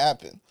didn't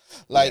happen.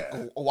 Like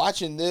Yeah.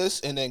 watching this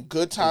and then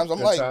Good Times, I'm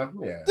Good like, time.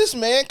 Yeah. this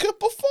man could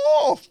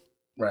perform.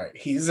 Right.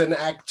 He's an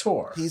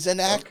actor. He's an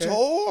Okay.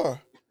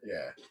 actor.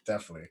 Yeah,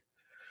 definitely.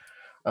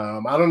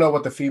 I don't know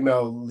what the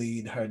female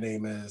lead her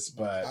name is,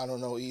 but I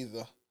don't know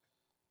either.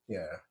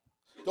 yeah.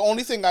 The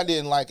only thing I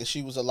didn't like is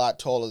she was a lot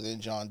taller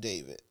than John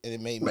David, and it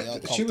made me She was a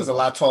uncomfortable.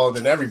 lot taller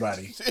than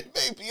everybody. It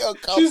made me She's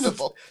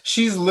uncomfortable.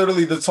 she's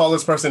literally the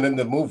tallest person in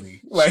the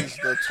movie. Like She's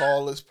the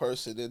tallest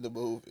person in the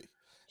movie,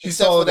 she's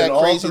except taller for than that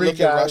all crazy three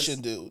looking Russian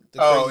guys. dude. The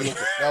Oh, crazy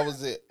looking. That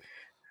was it.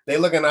 they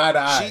looking eye to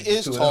She eye.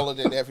 is Two of them. taller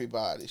than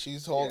everybody.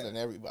 She's taller Yeah, than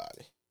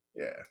everybody.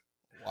 yeah.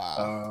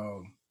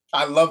 Wow.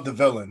 I love the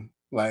villain.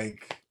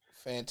 Like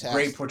great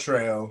Fantastic.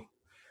 portrayal.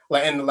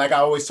 Like and like I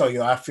always tell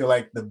you, I feel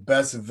like the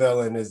best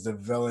villain is the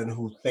villain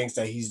who thinks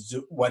that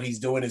what he's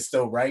doing is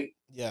still right,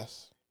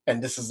 Yes.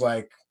 and this is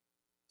like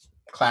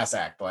class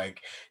act.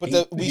 Like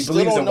But we he still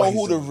believes don't in what know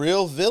he's who the doing.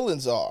 real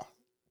villains are.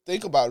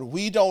 Think about it.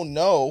 We don't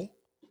know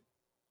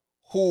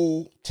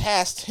who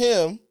tasked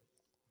him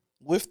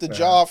with the Uh-huh.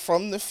 job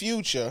from the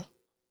future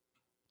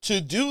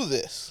to do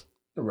this.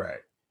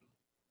 Right.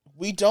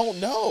 We don't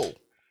know.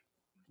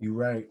 You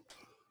right.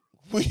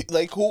 We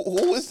like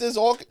who is this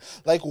all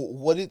like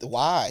what did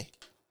why?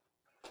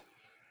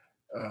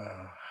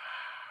 Uh,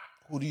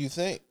 Who do you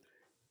think?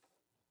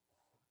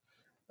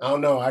 I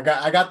don't know. I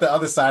got the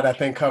other side I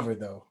think covered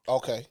though.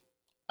 Okay.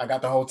 I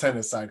got the whole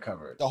tennis side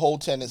covered. The whole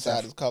tenant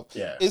side is covered.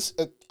 Yeah. It's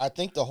I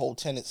think the whole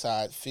tenant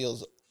side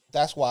feels.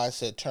 That's why I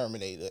said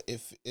Terminator.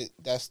 If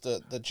that's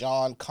the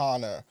John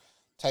Connor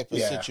type of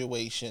Yeah.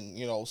 situation,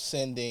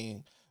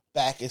 sending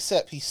back.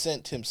 Except he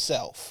sent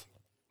himself.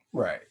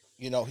 Right.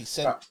 He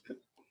sent. Uh,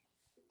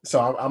 so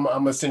I'm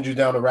gonna send you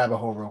down the rabbit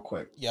hole real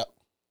quick Yep.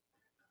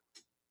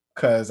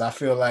 because I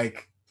feel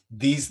like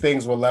these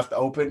things were left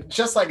open,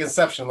 just like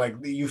Inception. Like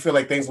you feel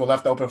like things were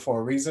left open for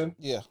a reason.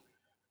 Yeah.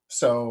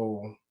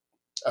 So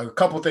a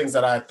couple things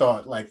that I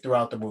thought like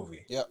throughout the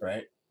movie. Yep.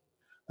 Right.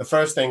 The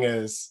first thing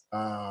is,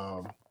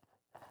 I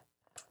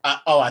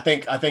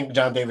think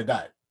John David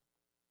died.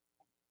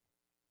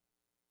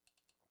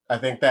 I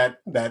think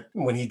that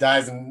when he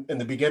dies in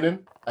the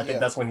beginning, I think Yeah,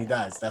 that's when he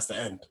dies. That's the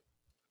end.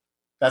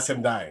 That's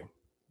him dying.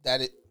 that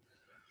it.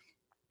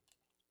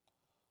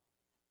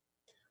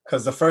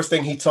 Because the first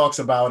thing he talks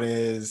about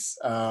is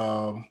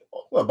about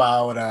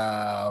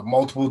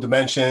multiple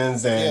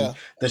dimensions and Yeah.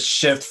 the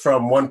shift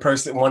from one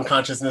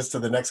consciousness to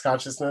the next Uh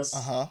consciousness.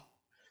 huh.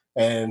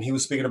 And he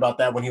was speaking about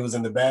that when he was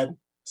in the bed.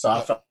 So I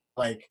Yep. felt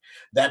like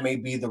that may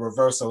be the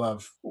reversal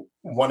of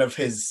one of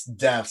his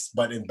deaths,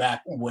 but in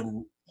back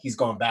when he's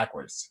going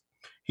backwards.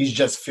 He's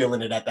just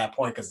feeling it at that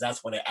point because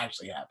that's when it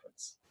actually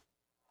happens.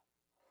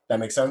 That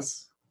makes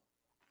sense?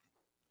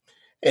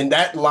 In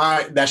that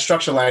line, that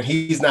structure line,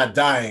 he's not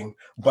dying,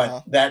 Uh but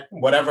huh. that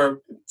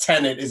whatever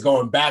tenet is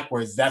going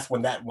backwards, that's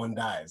when that one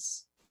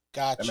dies.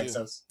 That Got makes you.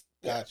 sense?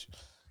 Yeah. Got you.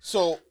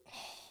 So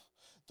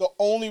the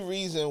only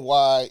reason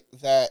why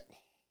that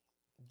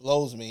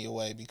blows me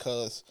away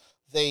because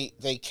they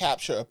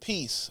capture a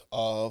piece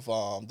of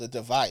the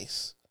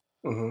device.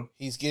 Hmm.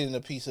 He's getting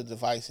a piece of the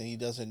device and he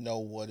doesn't know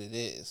what it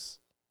is.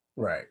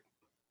 Right.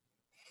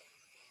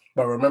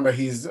 But remember,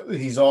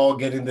 he's all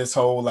getting this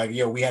whole like,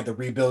 yo, we had to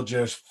rebuild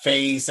your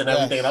face and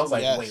everything. And I Yes. was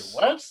like, wait, Yes.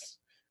 what? I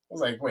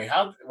was like, wait,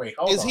 how? Wait,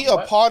 hold Is he on, a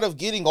what? part of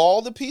getting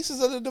all the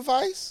pieces of the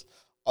device?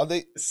 Are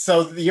they?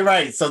 So you're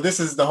right. So this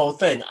is the whole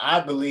thing. I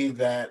believe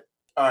that.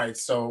 All right.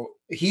 So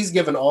he's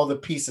given all the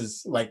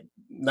pieces, like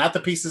not the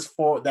pieces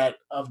for that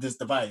of this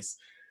device.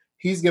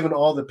 He's given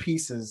all the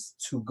pieces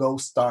to go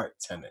start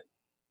Tenet.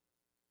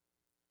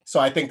 So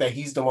I think that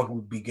he's the one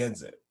who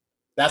begins it.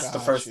 That's the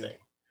Got first you. thing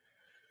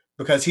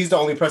because he's the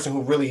only person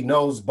who really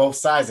knows both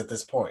sides at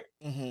this point.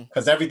 Mm-hmm.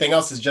 Because everything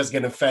else is just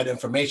getting fed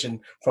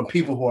information from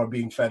people who are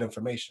being fed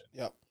information.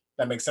 Yep.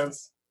 That makes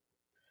sense.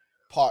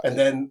 Part. And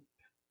then,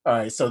 all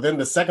right. So then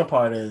the second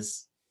part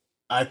is,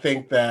 I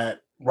think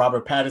that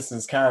Robert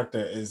Pattinson's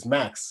character is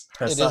Max,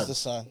 her It is son. the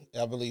son.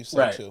 I believe so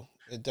Right. too.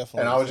 It And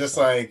definitely I is was the just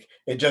son. like,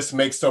 it just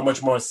makes so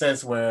much more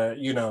sense where,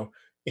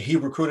 he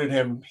recruited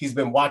him. He's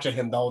been watching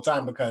him the whole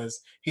time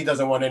because he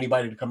doesn't want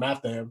anybody to come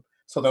after him.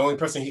 So the only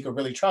person he could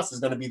really trust is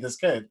going to be this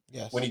kid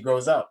when Yes. he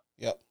grows up,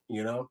 Yep.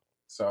 you know?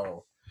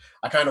 So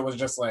I kind of was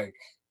just like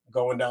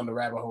going down the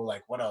rabbit hole,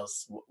 like, what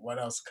else? What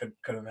else could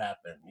have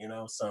happened?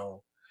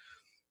 So,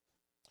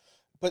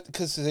 But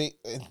because this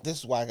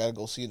is why I got to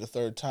go see it a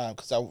third time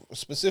because I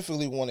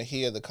specifically want to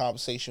hear the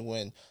conversation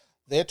when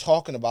they're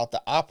talking about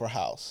the opera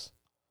house.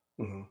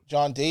 mhm,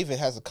 John David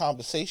has a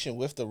conversation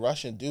with the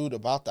Russian dude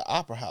about the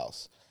opera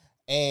house,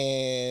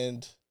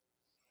 and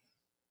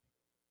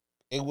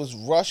it was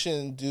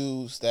Russian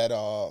dudes that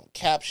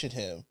captured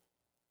him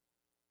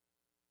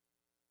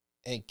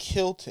and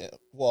killed him.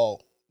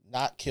 Well,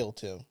 not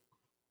killed him,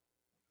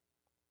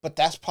 but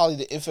that's probably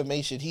the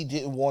information he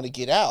didn't want to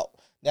get out.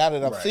 Now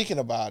that I'm right. thinking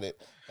about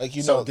it, like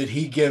So did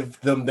he give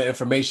them the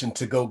information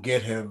to go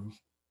get him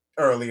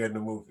earlier in the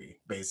movie,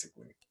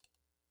 basically?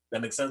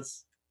 That makes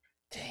sense?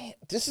 damn,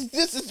 this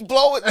is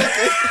blowing me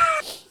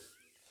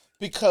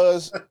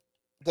because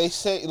they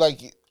say like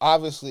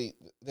obviously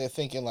they're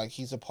thinking like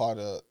he's a part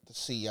of the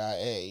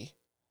CIA,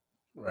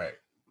 Right.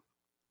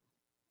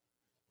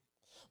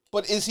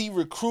 but is he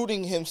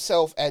recruiting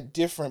himself at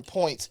different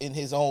points in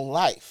his own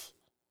life?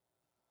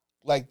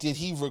 Like, did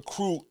he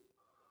recruit?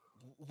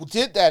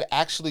 Did that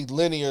actually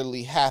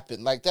linearly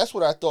happen? Like, that's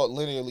what I thought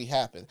linearly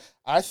happened.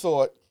 I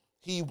thought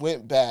he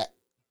went back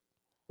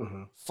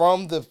Hmm.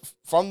 from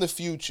the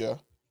future.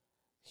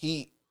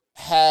 He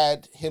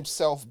had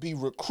himself be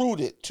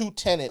recruited to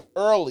Tenet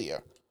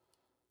earlier,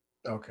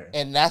 Okay.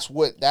 and that's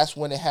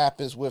when it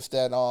happens with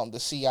that the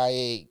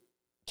CIA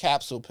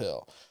capsule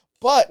pill.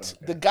 But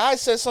the Okay. guy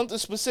says something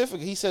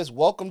specific. He says,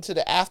 "Welcome to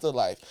the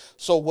afterlife."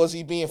 So was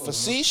he being Hmm.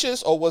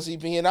 facetious or was he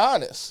being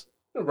honest?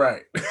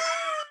 Right.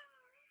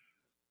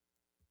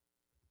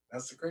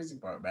 That's the crazy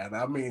part, man.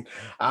 I mean,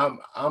 I'm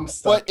But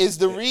stuck. is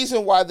the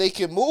reason why they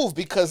can move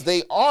because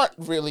they aren't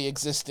really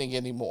existing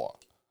anymore?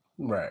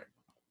 Right.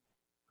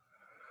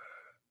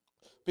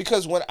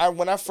 Because when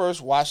I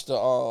first watched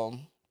the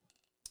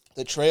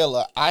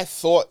trailer, I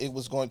thought it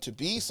was going to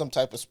be some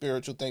type of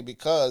spiritual thing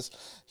because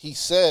he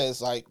says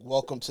like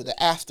welcome to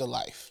the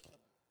afterlife.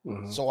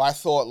 Hmm. So I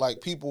thought like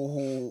people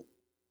who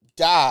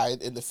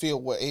died in the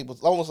field were able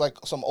almost like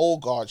some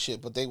old guard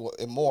shit, but they were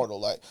immortal.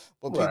 Like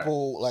but Right.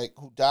 people like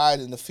who died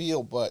in the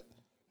field, but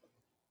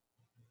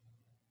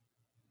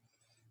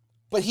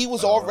he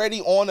was Uh,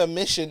 already on a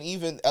mission.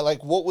 Even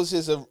like what was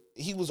his?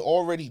 He was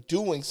already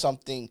doing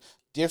something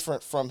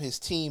different from his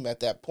team at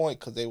that point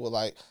because they were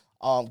like,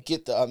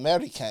 get the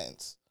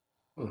Americans,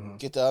 mhm.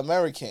 get the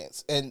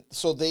Americans, and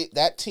so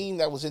that team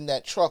that was in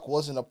that truck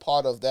wasn't a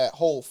part of that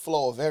whole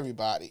flow of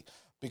everybody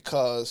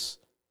because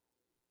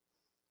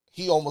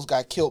he almost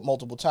got killed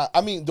multiple times.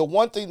 I mean, the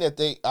one thing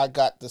that I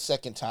got the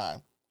second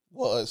time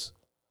was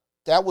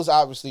that was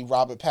obviously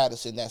Robert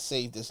Pattinson that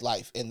saved his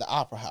life in the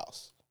opera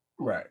house.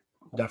 Right.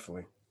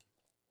 Definitely.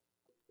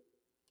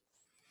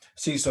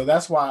 See, so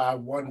that's why I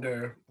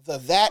wonder.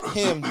 That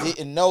him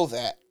didn't know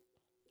that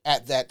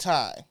at that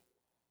time.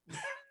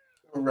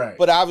 Right.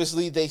 But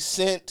obviously they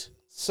sent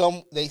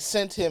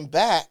him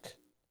back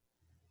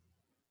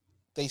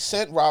they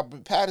sent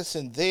Robert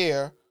Pattinson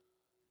there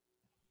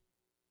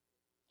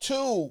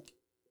to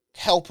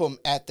help him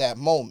at that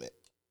moment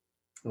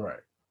Right.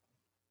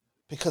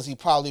 because he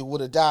probably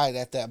would have died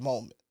at that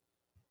moment.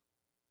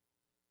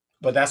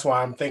 But that's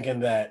why I'm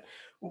thinking that,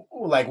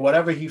 like,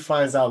 whatever he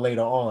finds out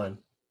later on,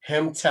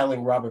 him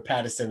telling Robert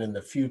Pattinson in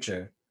the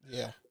future,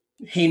 Yeah.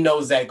 he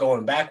knows that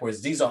going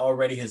backwards, these are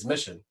already his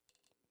mission.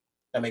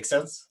 That makes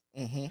sense?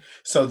 Mm-hmm.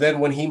 So then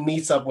when he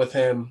meets up with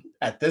him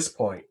at this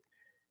point,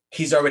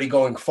 he's already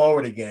going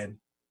forward again.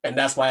 And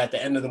that's why at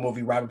the end of the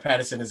movie, Robert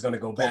Pattinson is going to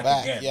go Go back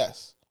back. again.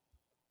 Yes.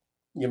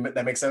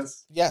 That makes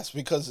sense? Yes,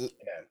 because Yeah.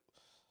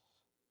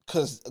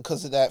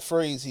 because of that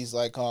phrase, he's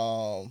like,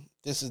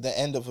 this is the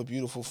end of a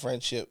beautiful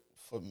friendship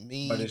for But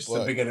me, it's but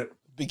the beginning for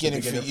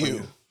beginning for you.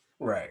 you.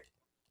 Right.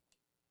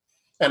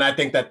 And I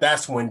think that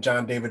that's when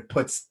John David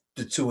puts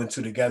the two and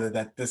two together,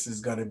 that this is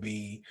going to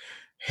be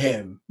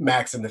him,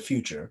 Max in the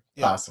future,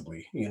 Yeah.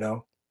 possibly, you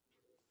know?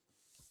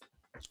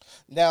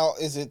 Now,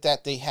 is it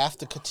that they have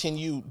to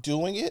continue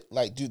doing it?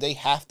 Like, do they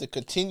have to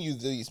continue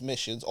these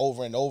missions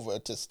over and over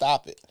to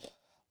stop it?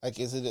 Like,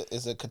 is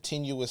it a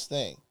continuous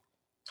thing?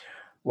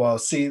 Well,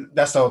 see,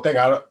 that's the whole thing.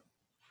 I don't,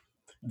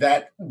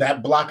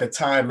 that block of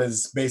time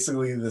is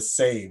basically the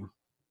same.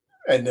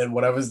 And then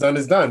whatever's done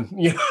is done.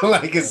 You know,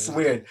 like it's Whatever's done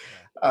weird. is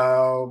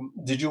done.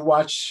 Did you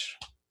watch,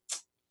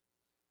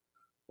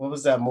 what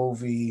was that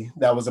movie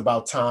that was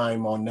about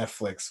time on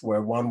Netflix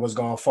where one was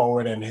going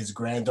forward and his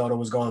granddaughter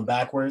was going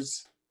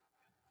backwards?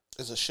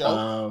 It's a show.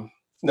 Um,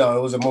 no,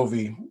 it was a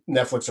movie,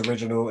 Netflix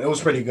original. It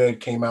was pretty good.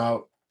 Came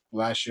out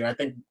last year. I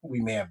think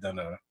we may have done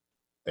a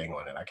thing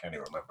on it. I can't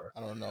even remember. I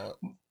don't know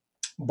it.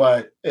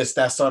 But it's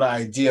that sort of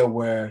idea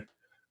where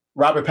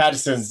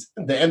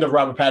the end of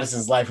Robert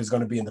Pattinson's life is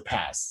going to be in the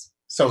past.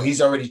 So Yeah.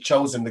 he's already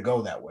chosen to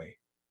go that way.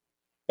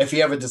 If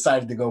he ever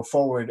decided to go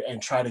forward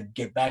and try to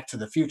get back to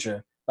the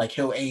future, like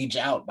he'll age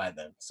out by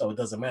then. So it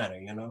doesn't matter,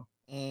 you know?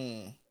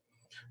 Mm.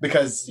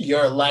 Because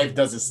your life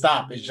doesn't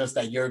stop. It's just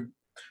that you're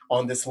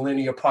on this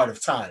linear part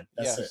of time.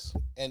 That's it. Yes,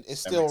 and it That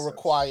still makes sense.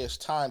 requires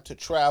time to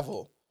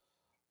travel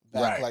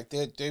back. Right. Like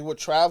they were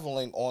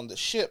traveling on the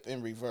ship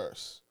in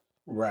reverse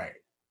Right.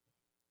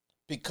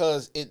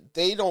 because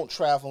they don't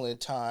travel in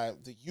time.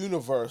 The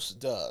universe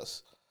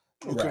does.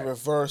 You can Right.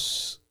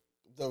 reverse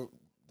the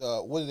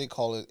what do they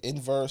call it?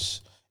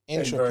 Inverse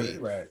entropy,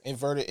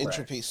 inverted Right.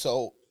 entropy.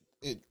 So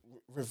it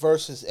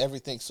reverses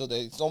everything. So that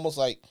it's almost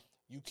like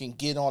you can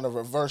get on a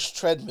reverse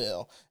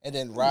treadmill and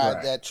then ride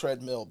Right. that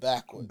treadmill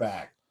backwards.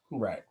 Back.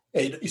 Right.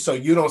 So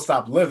you don't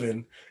stop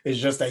living. It's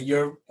just that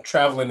you're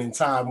traveling in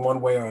time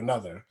one way or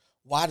another.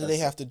 Why do they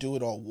That's have it. to do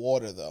it on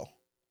water though?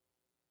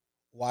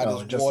 Why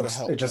Oh, does water it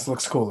help just them?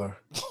 looks cooler.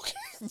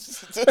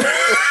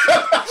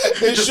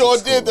 It just sure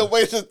looks did the cooler.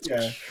 way that.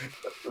 Yeah.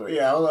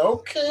 Yeah. I was like,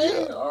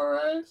 okay, Yeah. all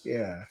right.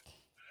 Yeah.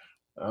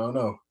 I don't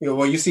know.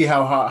 Well, you see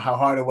how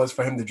hard it was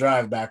for him to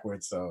drive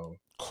backwards. So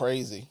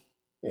Crazy.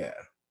 yeah.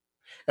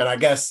 And I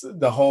guess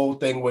the whole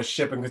thing with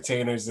shipping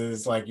containers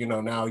is like,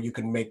 now you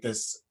can make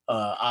this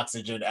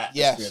oxygen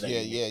atmosphere Yes, that yeah,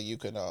 you need. yeah. You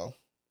can.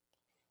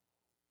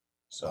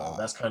 So Wow.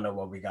 that's kind of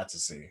what we got to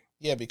see.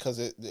 Yeah, because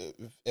if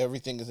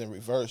everything is in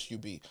reverse,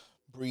 you'd be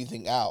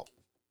breathing out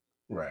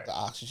Right. the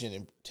oxygen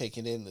and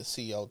taking in the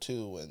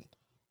CO2, and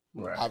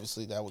Right.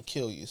 obviously that would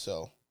kill you.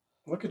 So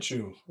Look at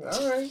you.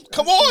 All right.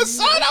 come I on,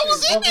 see you. son. I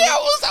was Okay, in there. brother.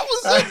 I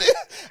was in there.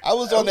 I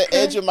was on the Okay.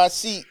 edge of my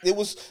seat. It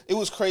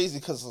was crazy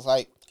because it's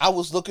like I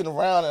was looking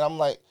around and I'm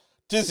like,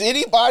 does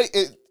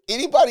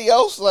anybody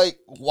else like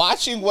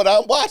watching what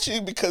I'm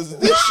watching? Because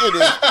this shit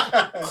is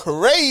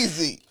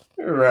crazy.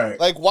 Right.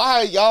 Like,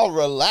 why are y'all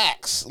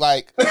relaxed?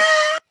 Like,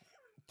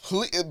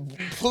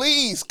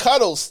 please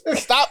cuddle.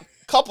 Stop,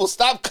 couple.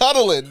 Stop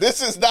cuddling.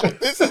 This is not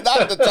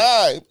the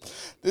time.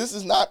 This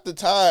is not the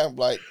time.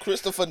 Like,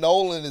 Christopher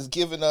Nolan is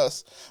giving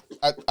us.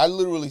 I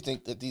literally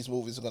think that these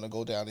movies are gonna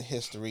go down in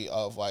history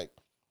of like.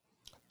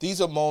 These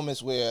are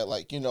moments where,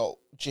 like,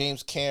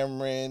 James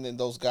Cameron and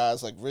those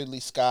guys like Ridley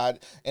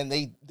Scott, and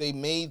they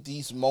made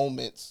these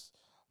moments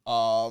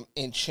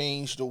and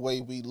changed the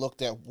way we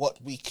looked at what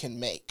we can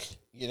make.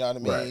 You know what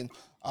I mean?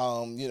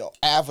 Right.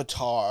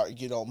 Avatar,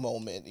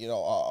 moment,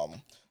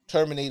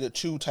 Terminator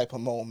 2 type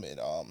of moment,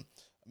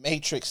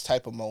 Matrix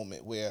type of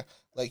moment where,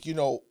 like,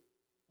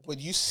 when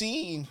you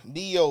seen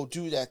Neo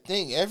do that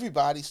thing,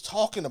 everybody's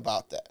talking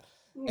about that.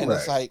 And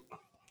it's Right. like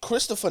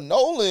Christopher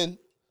Nolan,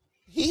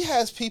 he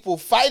has people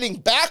fighting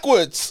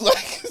backwards.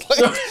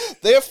 like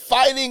they're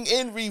fighting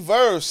in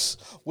reverse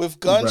with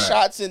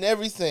gunshots and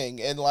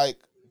everything. And like,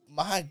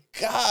 my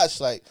gosh,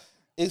 like,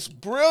 it's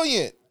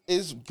brilliant.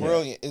 It's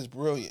brilliant. It's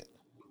brilliant.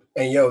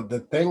 And the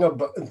thing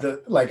about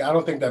I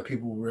don't think that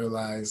people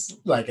realize,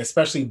 like,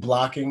 especially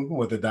blocking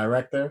with the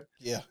director.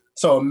 Yeah.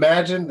 So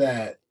imagine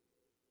that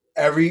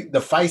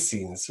the fight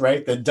scenes,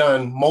 right? They're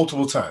done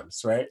multiple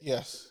times, right?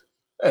 Yes.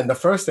 And the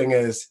first thing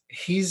is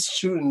he's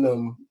shooting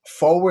them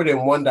forward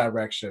in one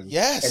direction,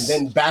 Yes. and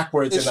then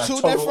backwards It's in a two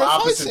total different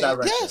opposite fight scenes.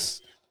 direction.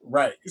 Yes.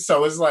 Right.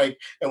 So it's like,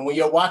 and when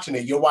you're watching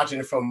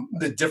it from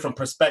the different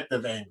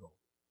perspective angle.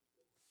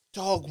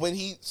 dog, when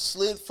he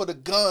slid for the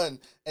gun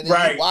and then you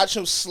Right. watch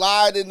him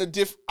slide in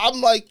the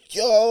I'm like,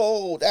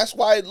 yo, that's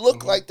why it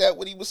looked Mhm. like that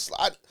when he was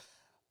sliding.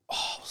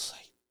 Oh, I was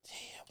like,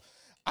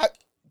 damn.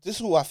 This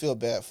is who I feel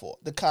bad for,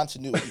 the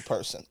continuity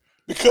person.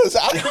 Because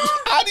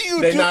how do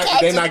you They're do not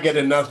continuity? they're not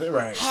getting nothing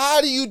right.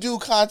 How do you do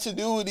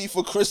continuity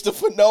for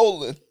Christopher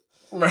Nolan?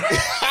 Right.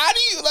 How do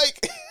you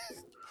like?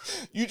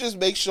 You just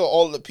make sure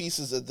all the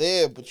pieces are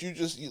there, but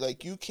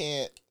you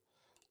can't.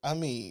 I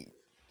mean,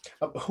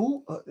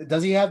 Who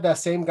does he have that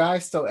same guy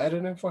still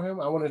editing for him?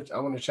 I want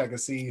to check and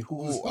see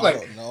who's ooh, I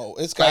don't know.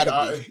 It's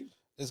gotta be.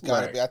 It's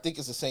gotta right. be. I think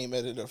it's the same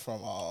editor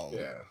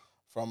Yeah.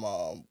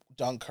 from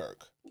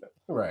Dunkirk.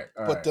 Right.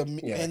 All But right.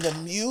 Yeah. the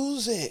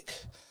music,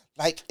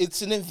 like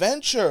it's an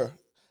adventure,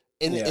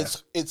 and Yeah.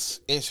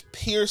 it's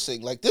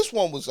piercing. Like this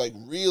one was like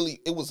really.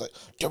 It was like,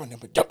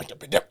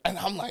 and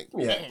I'm like,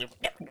 Yeah.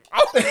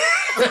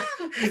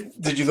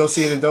 Did you go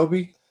see it in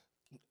Dolby?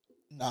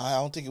 nah, I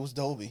don't think it was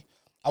Dolby.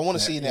 I want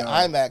to Yeah, see it in yo,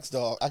 IMAX,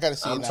 dog. I got to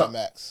see it in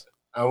IMAX.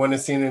 I went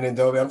and seen it in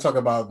Dolby. I'm talking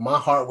about my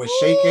heart was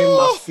shaking,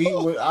 my feet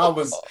were. I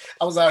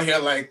was out here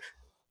like,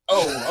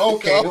 oh,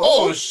 okay, Yo,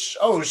 oh shoot,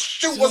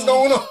 what's dog,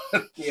 going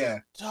on? Yeah.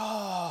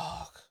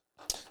 dog.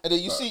 And then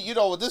you see,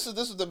 this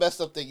is the messed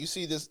up thing. You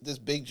see this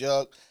big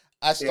jug.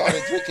 I Yeah.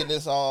 started drinking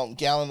this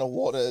gallon of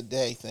water a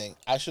day thing.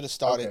 I should have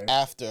started Okay.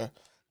 after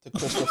the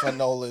Christopher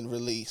Nolan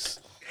release.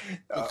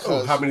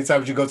 How many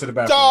times did you go to the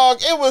bathroom? Dog,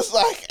 it was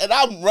like, and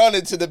I'm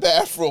running to the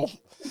bathroom.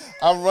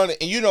 I'm running,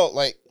 and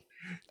like,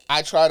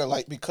 I try to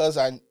like, because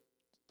I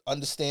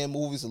understand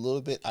movies a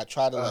little bit. I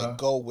try to like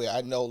go where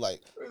I know,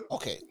 like,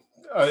 okay,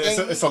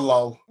 it's a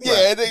lull. yeah, Right.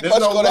 it ain't There's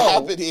much no gonna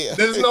lull. happen here.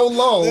 There's no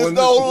lull. There's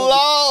no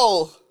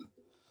lull.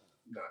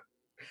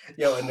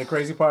 Yo, and the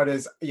crazy part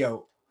is,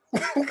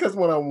 because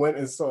when I went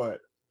and saw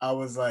it, I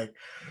was like,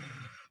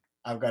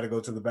 I've got to go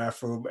to the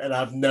bathroom, and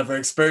I've never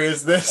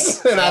experienced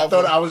this. And I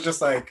thought I was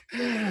just like,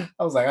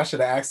 I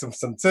should have asked him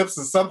some tips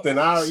or something.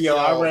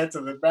 I ran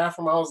to the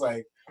bathroom. I was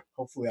like,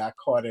 hopefully I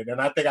caught it, and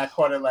I think I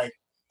caught it like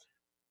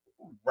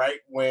right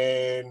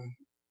when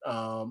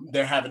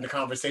they're having the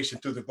conversation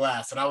through the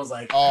glass, and I was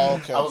like, oh,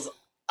 okay,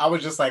 I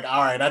was just like,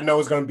 all right, I know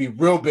it's gonna be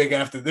real big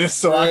after this,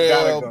 so I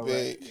gotta go.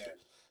 big. Right? Yeah.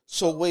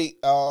 So wait,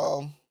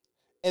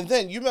 and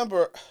then you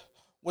remember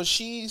when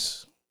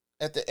she's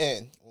at the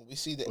end, when we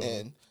see the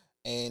end,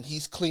 and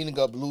he's cleaning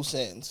up loose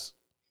ends,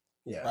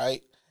 Yeah.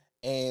 right?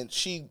 And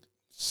she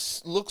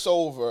looks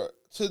over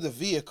to the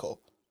vehicle.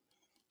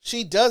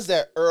 She does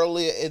that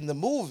earlier in the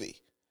movie.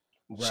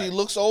 Right. She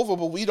looks over,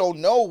 but we don't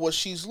know what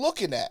she's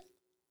looking at.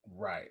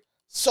 Right.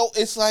 So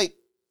it's like,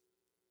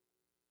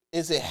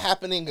 is it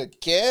happening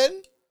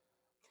again?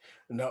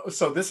 No,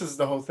 so this is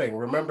the whole thing.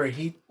 Remember,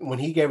 when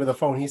he gave her the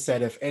phone, he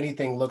said, if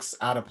anything looks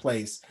out of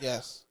place,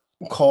 yes,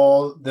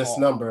 call this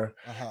number.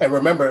 And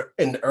remember,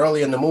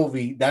 early in the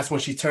movie, that's when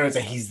she turns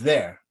and he's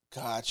there.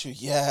 Got you.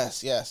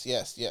 Yes.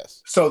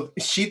 So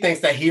she thinks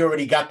that he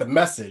already got the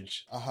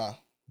message.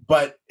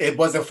 But it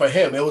wasn't for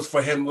him. It was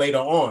for him later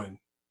on.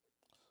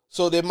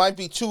 So there might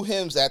be two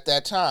hymns at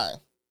that time.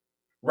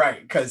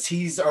 Right, because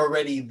he's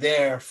already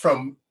there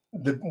from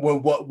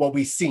what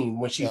we seen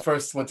when she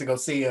first went to go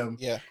see him.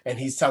 Yeah. And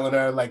he's telling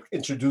her, like,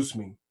 introduce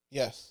me.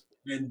 Yes.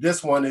 And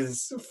this one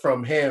is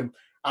from him.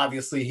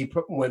 Obviously, he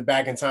went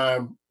back in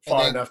time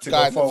far enough to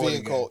go forward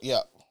again.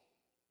 Yeah.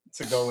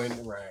 To go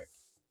in, right.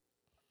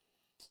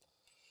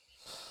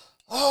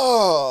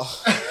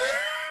 Oh.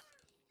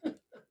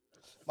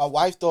 My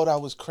wife thought I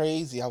was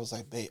crazy. I was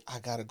like, babe, I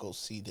gotta go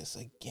see this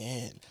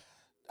again.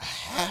 I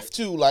have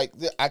to. Like,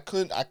 I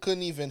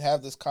couldn't even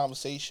have this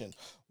conversation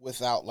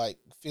without like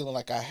feeling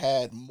like I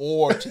had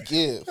more to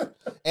give.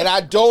 And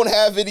I don't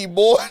have any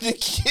more to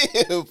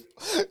give.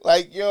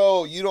 Like,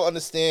 yo, you don't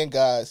understand,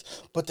 guys.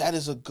 But that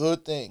is a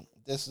good thing.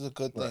 This is a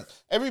good thing.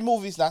 Right. Every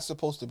movie's not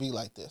supposed to be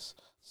like this.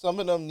 Some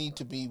of them need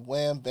to be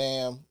wham,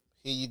 bam,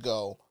 here you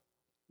go.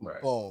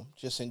 Right. Boom.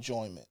 Just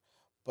enjoyment.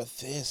 But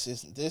this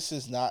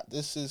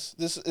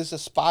is a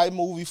spy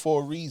movie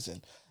for a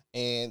reason.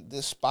 And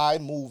this spy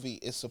movie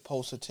is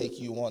supposed to take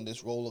you on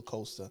this roller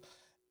coaster.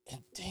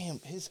 And damn,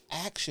 his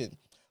action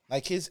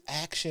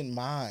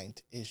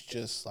mind is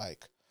just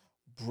like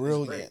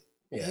brilliant.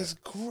 It's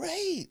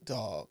great,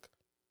 dog.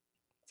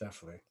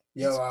 Definitely.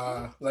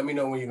 Yo, let me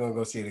know when you're gonna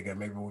go see it again.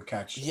 Maybe we'll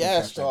catch.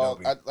 Yes,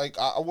 dog.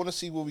 I want to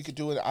see what we could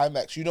do in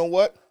IMAX. You know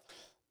what?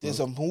 There's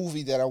a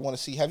movie that I want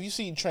to see. Have you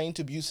seen Train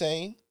to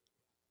Busan?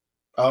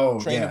 Oh,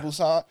 Train to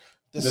Busan.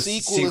 The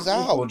sequel is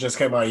out. Sequel just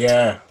came out.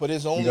 Yeah, but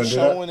it's only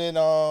showing in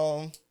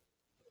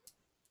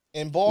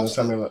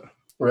Boston.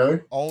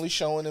 Really? Only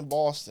showing in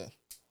Boston.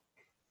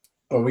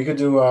 Well, we could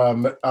do.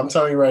 I'm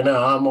telling you right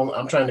now,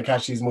 I'm trying to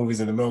catch these movies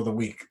in the middle of the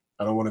week.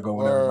 I don't want to go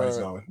when everybody's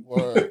going.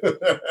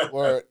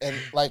 Word. And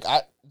like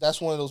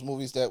that's one of those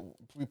movies that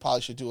we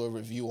probably should do a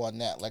review on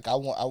that. Like I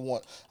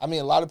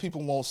mean, a lot of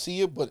people won't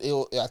see it, but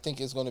I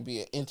think it's going to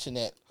be an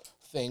internet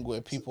thing where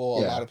a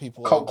lot of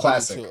people cult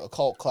classic. A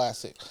cult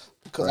classic.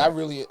 Because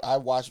I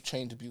watched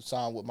Train to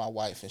Busan with my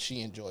wife and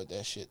she enjoyed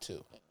that shit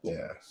too.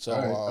 Yeah. So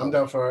I'm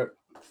down for it.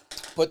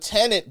 But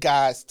Tenet,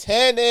 guys,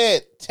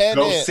 Tenet.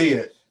 Go see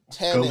it.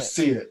 Go Tenet.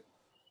 see it.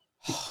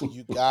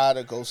 You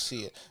gotta go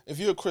see it. If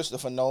you're a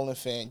Christopher Nolan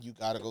fan, you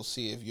gotta go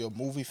see it. If you're a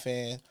movie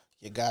fan,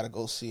 you gotta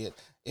go see it.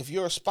 If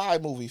you're a spy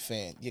movie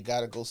fan, you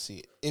gotta go see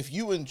it. If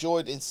you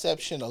enjoyed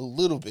Inception a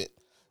little bit,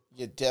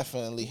 you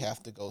definitely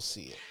have to go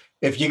see it.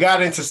 If you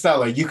got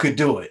Interstellar, you could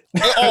do it.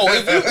 Oh,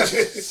 if you this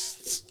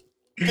is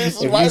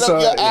If you right up saw,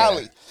 your yeah,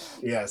 alley.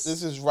 This yes,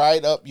 is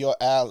right up your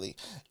alley.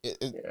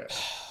 yeah.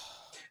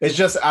 It's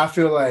just I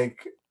feel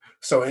like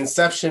so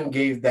Inception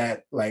gave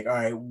that like all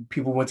right,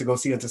 people went to go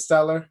see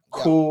Interstellar,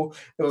 Yeah, cool.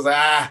 It was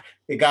like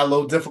it got a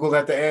little difficult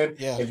at the end.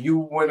 yeah, If you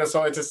went and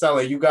saw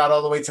Interstellar, you got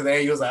all the way to the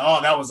end. You was like,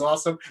 oh, that was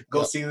awesome. Go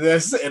yep, see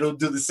this. It'll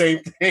do the same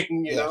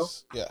thing, you know.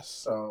 yes, yes.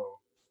 So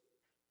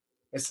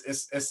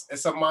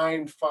it's a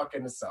mind fuck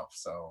in itself.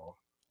 So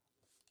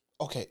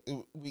Okay,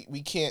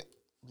 we can't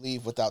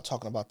leave without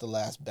talking about the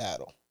last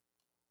battle.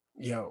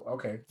 yo,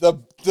 okay,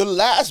 The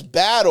last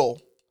battle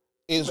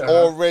is uh-huh.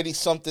 already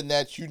something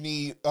that you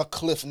need a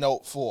cliff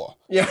note for,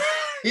 Yeah,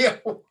 yeah,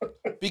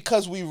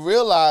 because we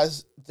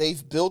realize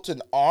they've built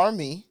an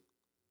army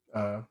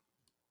uh,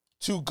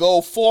 to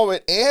go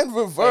forward and and back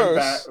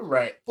reverse.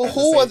 right But at the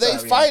who are same they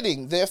time. Yeah.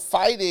 fighting? They're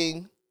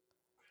fighting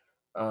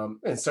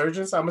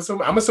Insurgents. I'm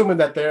assuming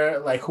that they're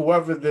like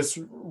whoever this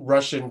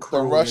Russian the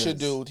crew Russia is.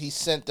 dude. He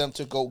sent them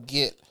to go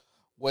get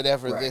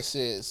whatever Right. this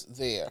is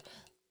there.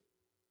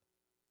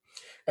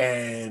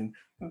 And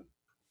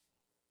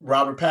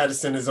Robert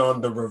Pattinson is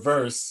on the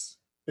reverse,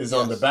 is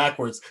on the Yes.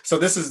 backwards. So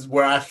this is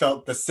where I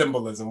felt the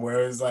symbolism,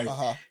 where it's like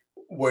Uh-huh.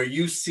 where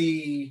you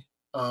see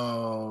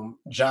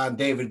John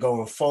David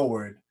going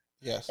forward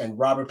Yes. and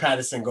Robert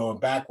Pattinson going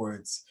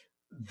backwards.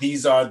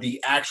 These are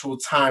the actual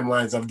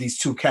timelines of these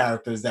two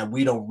characters that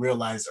we don't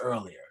realize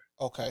earlier.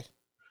 Okay.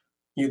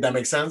 That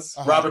makes sense.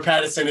 Uh-huh. Robert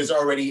Pattinson is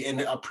already in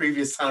a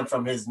previous time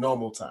from his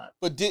normal time.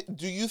 But do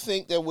you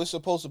think that we're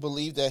supposed to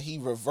believe that he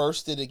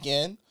reversed it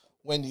again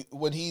when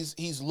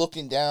he's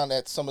looking down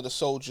at some of the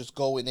soldiers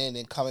going in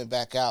and coming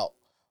back out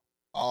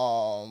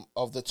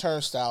of the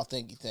turnstile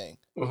thingy thing?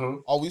 Mm-hmm.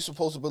 Are we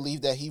supposed to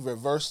believe that he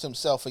reversed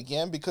himself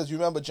again? Because you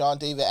remember John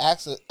David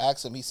asked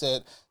him, he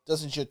said,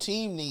 "Doesn't your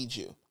team need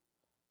you?"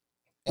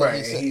 And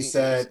Right. He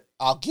said,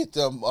 "I'll get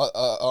them."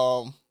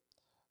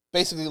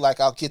 Basically, like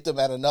I'll get them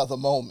at another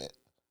moment.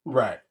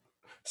 right.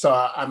 So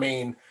I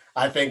mean,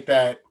 I think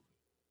that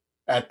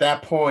at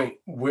that point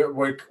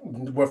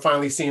we're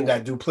finally seeing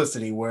that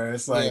duplicity where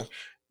it's Yeah. like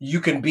you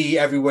can be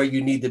everywhere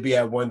you need to be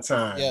at one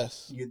time.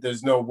 Yes.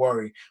 There's no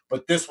worry.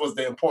 But this was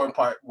the important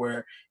part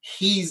where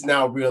he's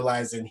now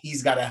realizing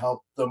he's got to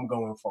help them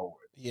going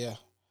forward. Yeah.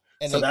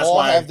 And So they that's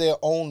all have why, their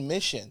own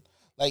mission.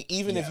 Like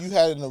even if you yes,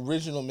 had an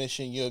original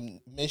mission, your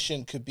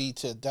mission could be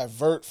to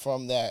divert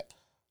from that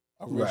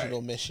right.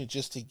 original mission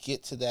just to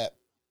get to that.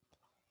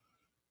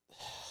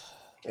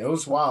 It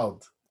was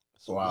wild.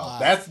 It's Wow.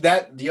 wild. That's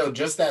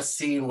just that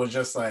scene was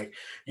just like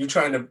you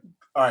trying to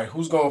all right,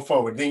 who's going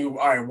forward? Then you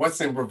all right,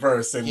 what's in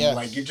reverse? And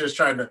like Yes. you're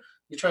trying to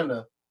turn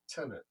it.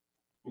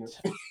 You,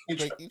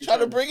 know? You try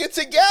to bring it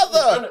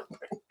together.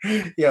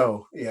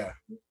 Yo, yeah.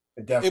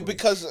 Definitely.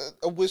 Because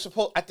we're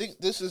supposed. I think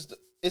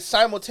it's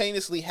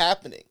simultaneously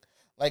happening.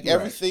 Like Right.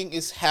 everything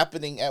is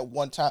happening at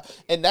one time,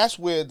 and that's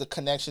where the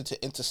connection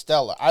to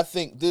Interstellar. I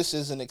think this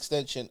is an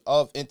extension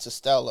of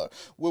Interstellar,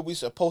 where we're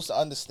supposed to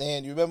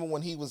understand. You remember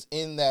when he was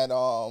in that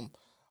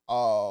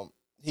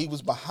he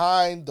was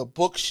behind the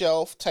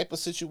bookshelf type of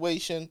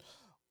situation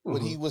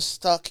when he Mhm. was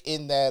stuck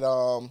in that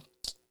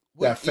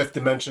That fifth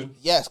dimension.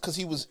 yes, because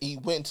he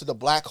went into the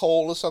black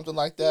hole or something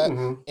like that,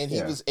 and he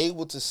Yeah. was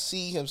able to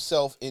see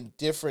himself in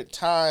different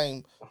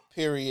time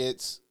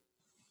periods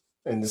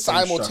In the same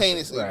structure.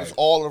 simultaneously. It was Right.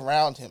 all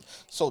around him,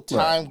 so Right.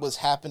 time was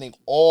happening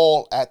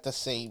all at the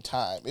same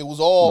time. It was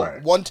all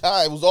Right. one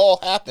time. It was all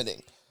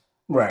happening.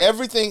 Right.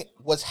 Everything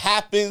was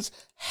happen.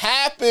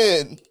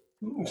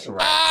 Right.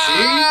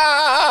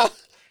 Ah!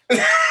 See?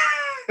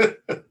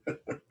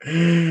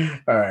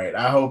 All right.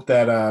 I hope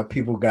that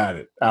people got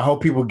it. I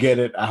hope people get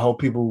it. I hope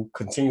people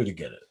continue to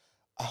get it.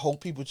 I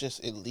hope people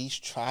just at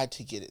least try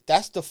to get it.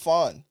 That's the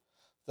fun.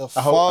 The I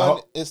fun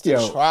hope is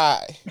to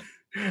try.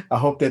 I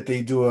hope that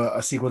they do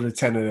a sequel to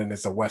Tenet and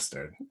it's a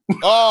Western.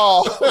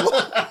 Oh,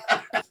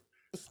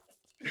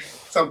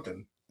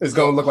 Something. It's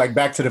gonna look like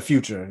Back to the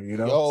Future,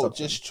 yo, Something.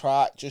 just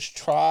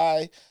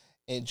try,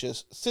 and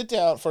just sit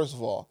down. First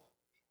of all,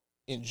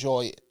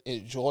 enjoy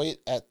it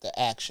at the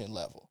action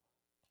level,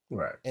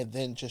 Right. and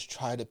then just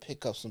try to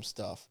pick up some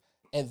stuff.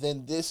 And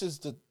then this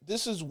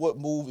is what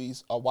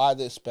movies are, why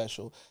they're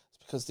special. It's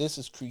because this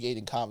is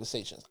creating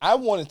conversations. I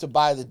wanted to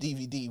buy the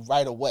DVD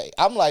right away.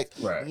 I'm like,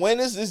 Right. when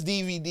is this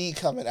DVD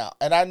coming out?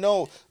 And I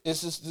know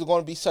this is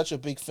going to be such a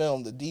big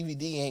film. The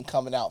DVD ain't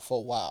coming out for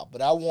a while,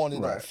 but I want it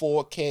on Right.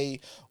 4K,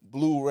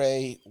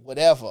 Blu-ray,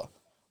 whatever.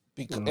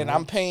 And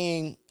I'm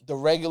paying the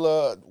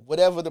regular,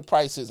 whatever the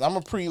price is. I'm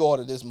gonna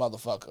pre-order this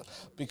motherfucker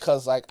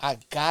because like I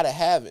gotta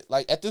have it.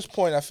 Like at this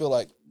point, I feel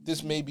like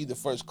this may be the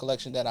first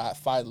collection that I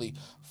finally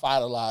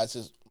finalize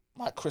is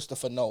my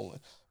Christopher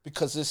Nolan,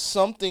 because there's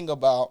something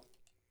about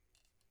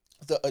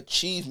the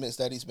achievements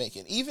that he's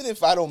making. Even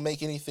if I don't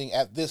make anything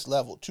at this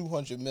level,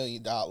 $200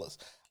 million,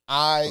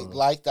 I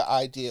like the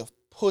idea of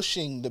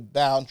pushing the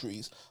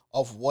boundaries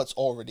of what's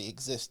already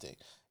existing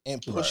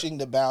and Right. pushing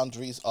the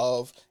boundaries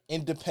of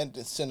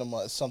independent cinema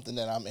is something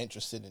that I'm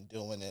interested in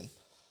doing, and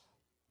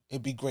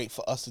it'd be great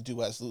for us to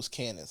do as loose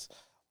cannons.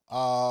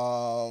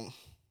 Um,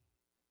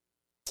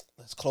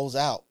 let's close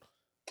out.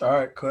 All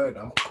right, good.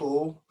 I'm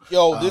cool.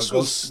 Yo, Go this see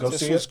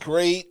was it.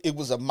 great. It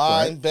was a Right.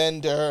 mind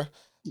bender.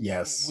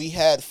 Yes. We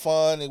had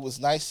fun. It was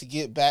nice to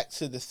get back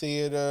to the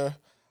theater.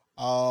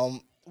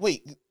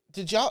 Wait,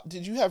 did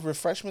you have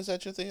refreshments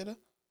at your theater?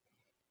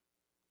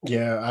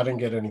 Yeah, I didn't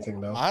get anything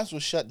though. Mine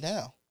was shut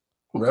down.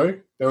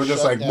 Really? They were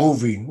just Shut like down.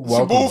 movie. It's a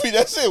Welcome. movie.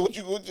 That's it. What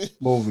you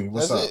Movie.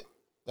 What's that's up? it.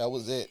 That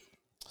was it.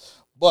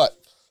 But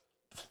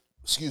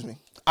excuse me.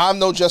 I'm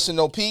no Justin,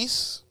 no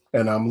peace.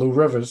 And I'm Lou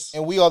Rivers.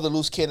 And we are the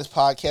Loose Cannons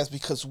Podcast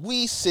because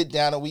we sit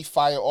down and we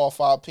fire off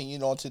our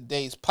opinion on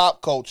today's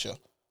pop culture,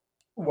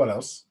 What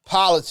else?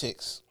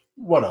 politics,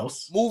 What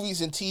else? movies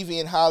and TV,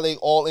 and how they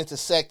all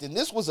intersect. And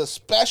this was a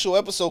special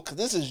episode because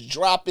this is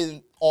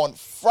dropping on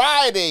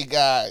Friday,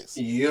 guys.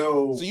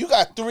 Yo. So you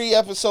got 3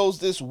 episodes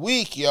this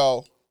week,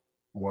 yo.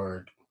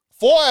 Word.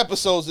 4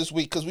 episodes this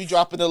week because we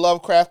dropping the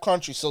Lovecraft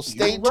Country. So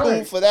stay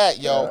tuned for that,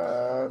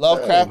 yo.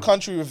 Lovecraft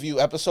Country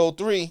review, episode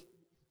 3.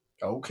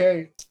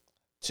 Okay.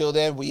 Till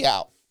then, we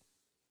out.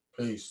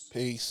 Peace.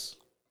 Peace.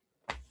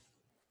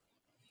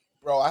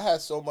 Bro, I had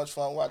so much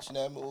fun watching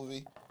that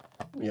movie.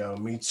 Yo,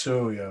 me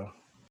too, yo.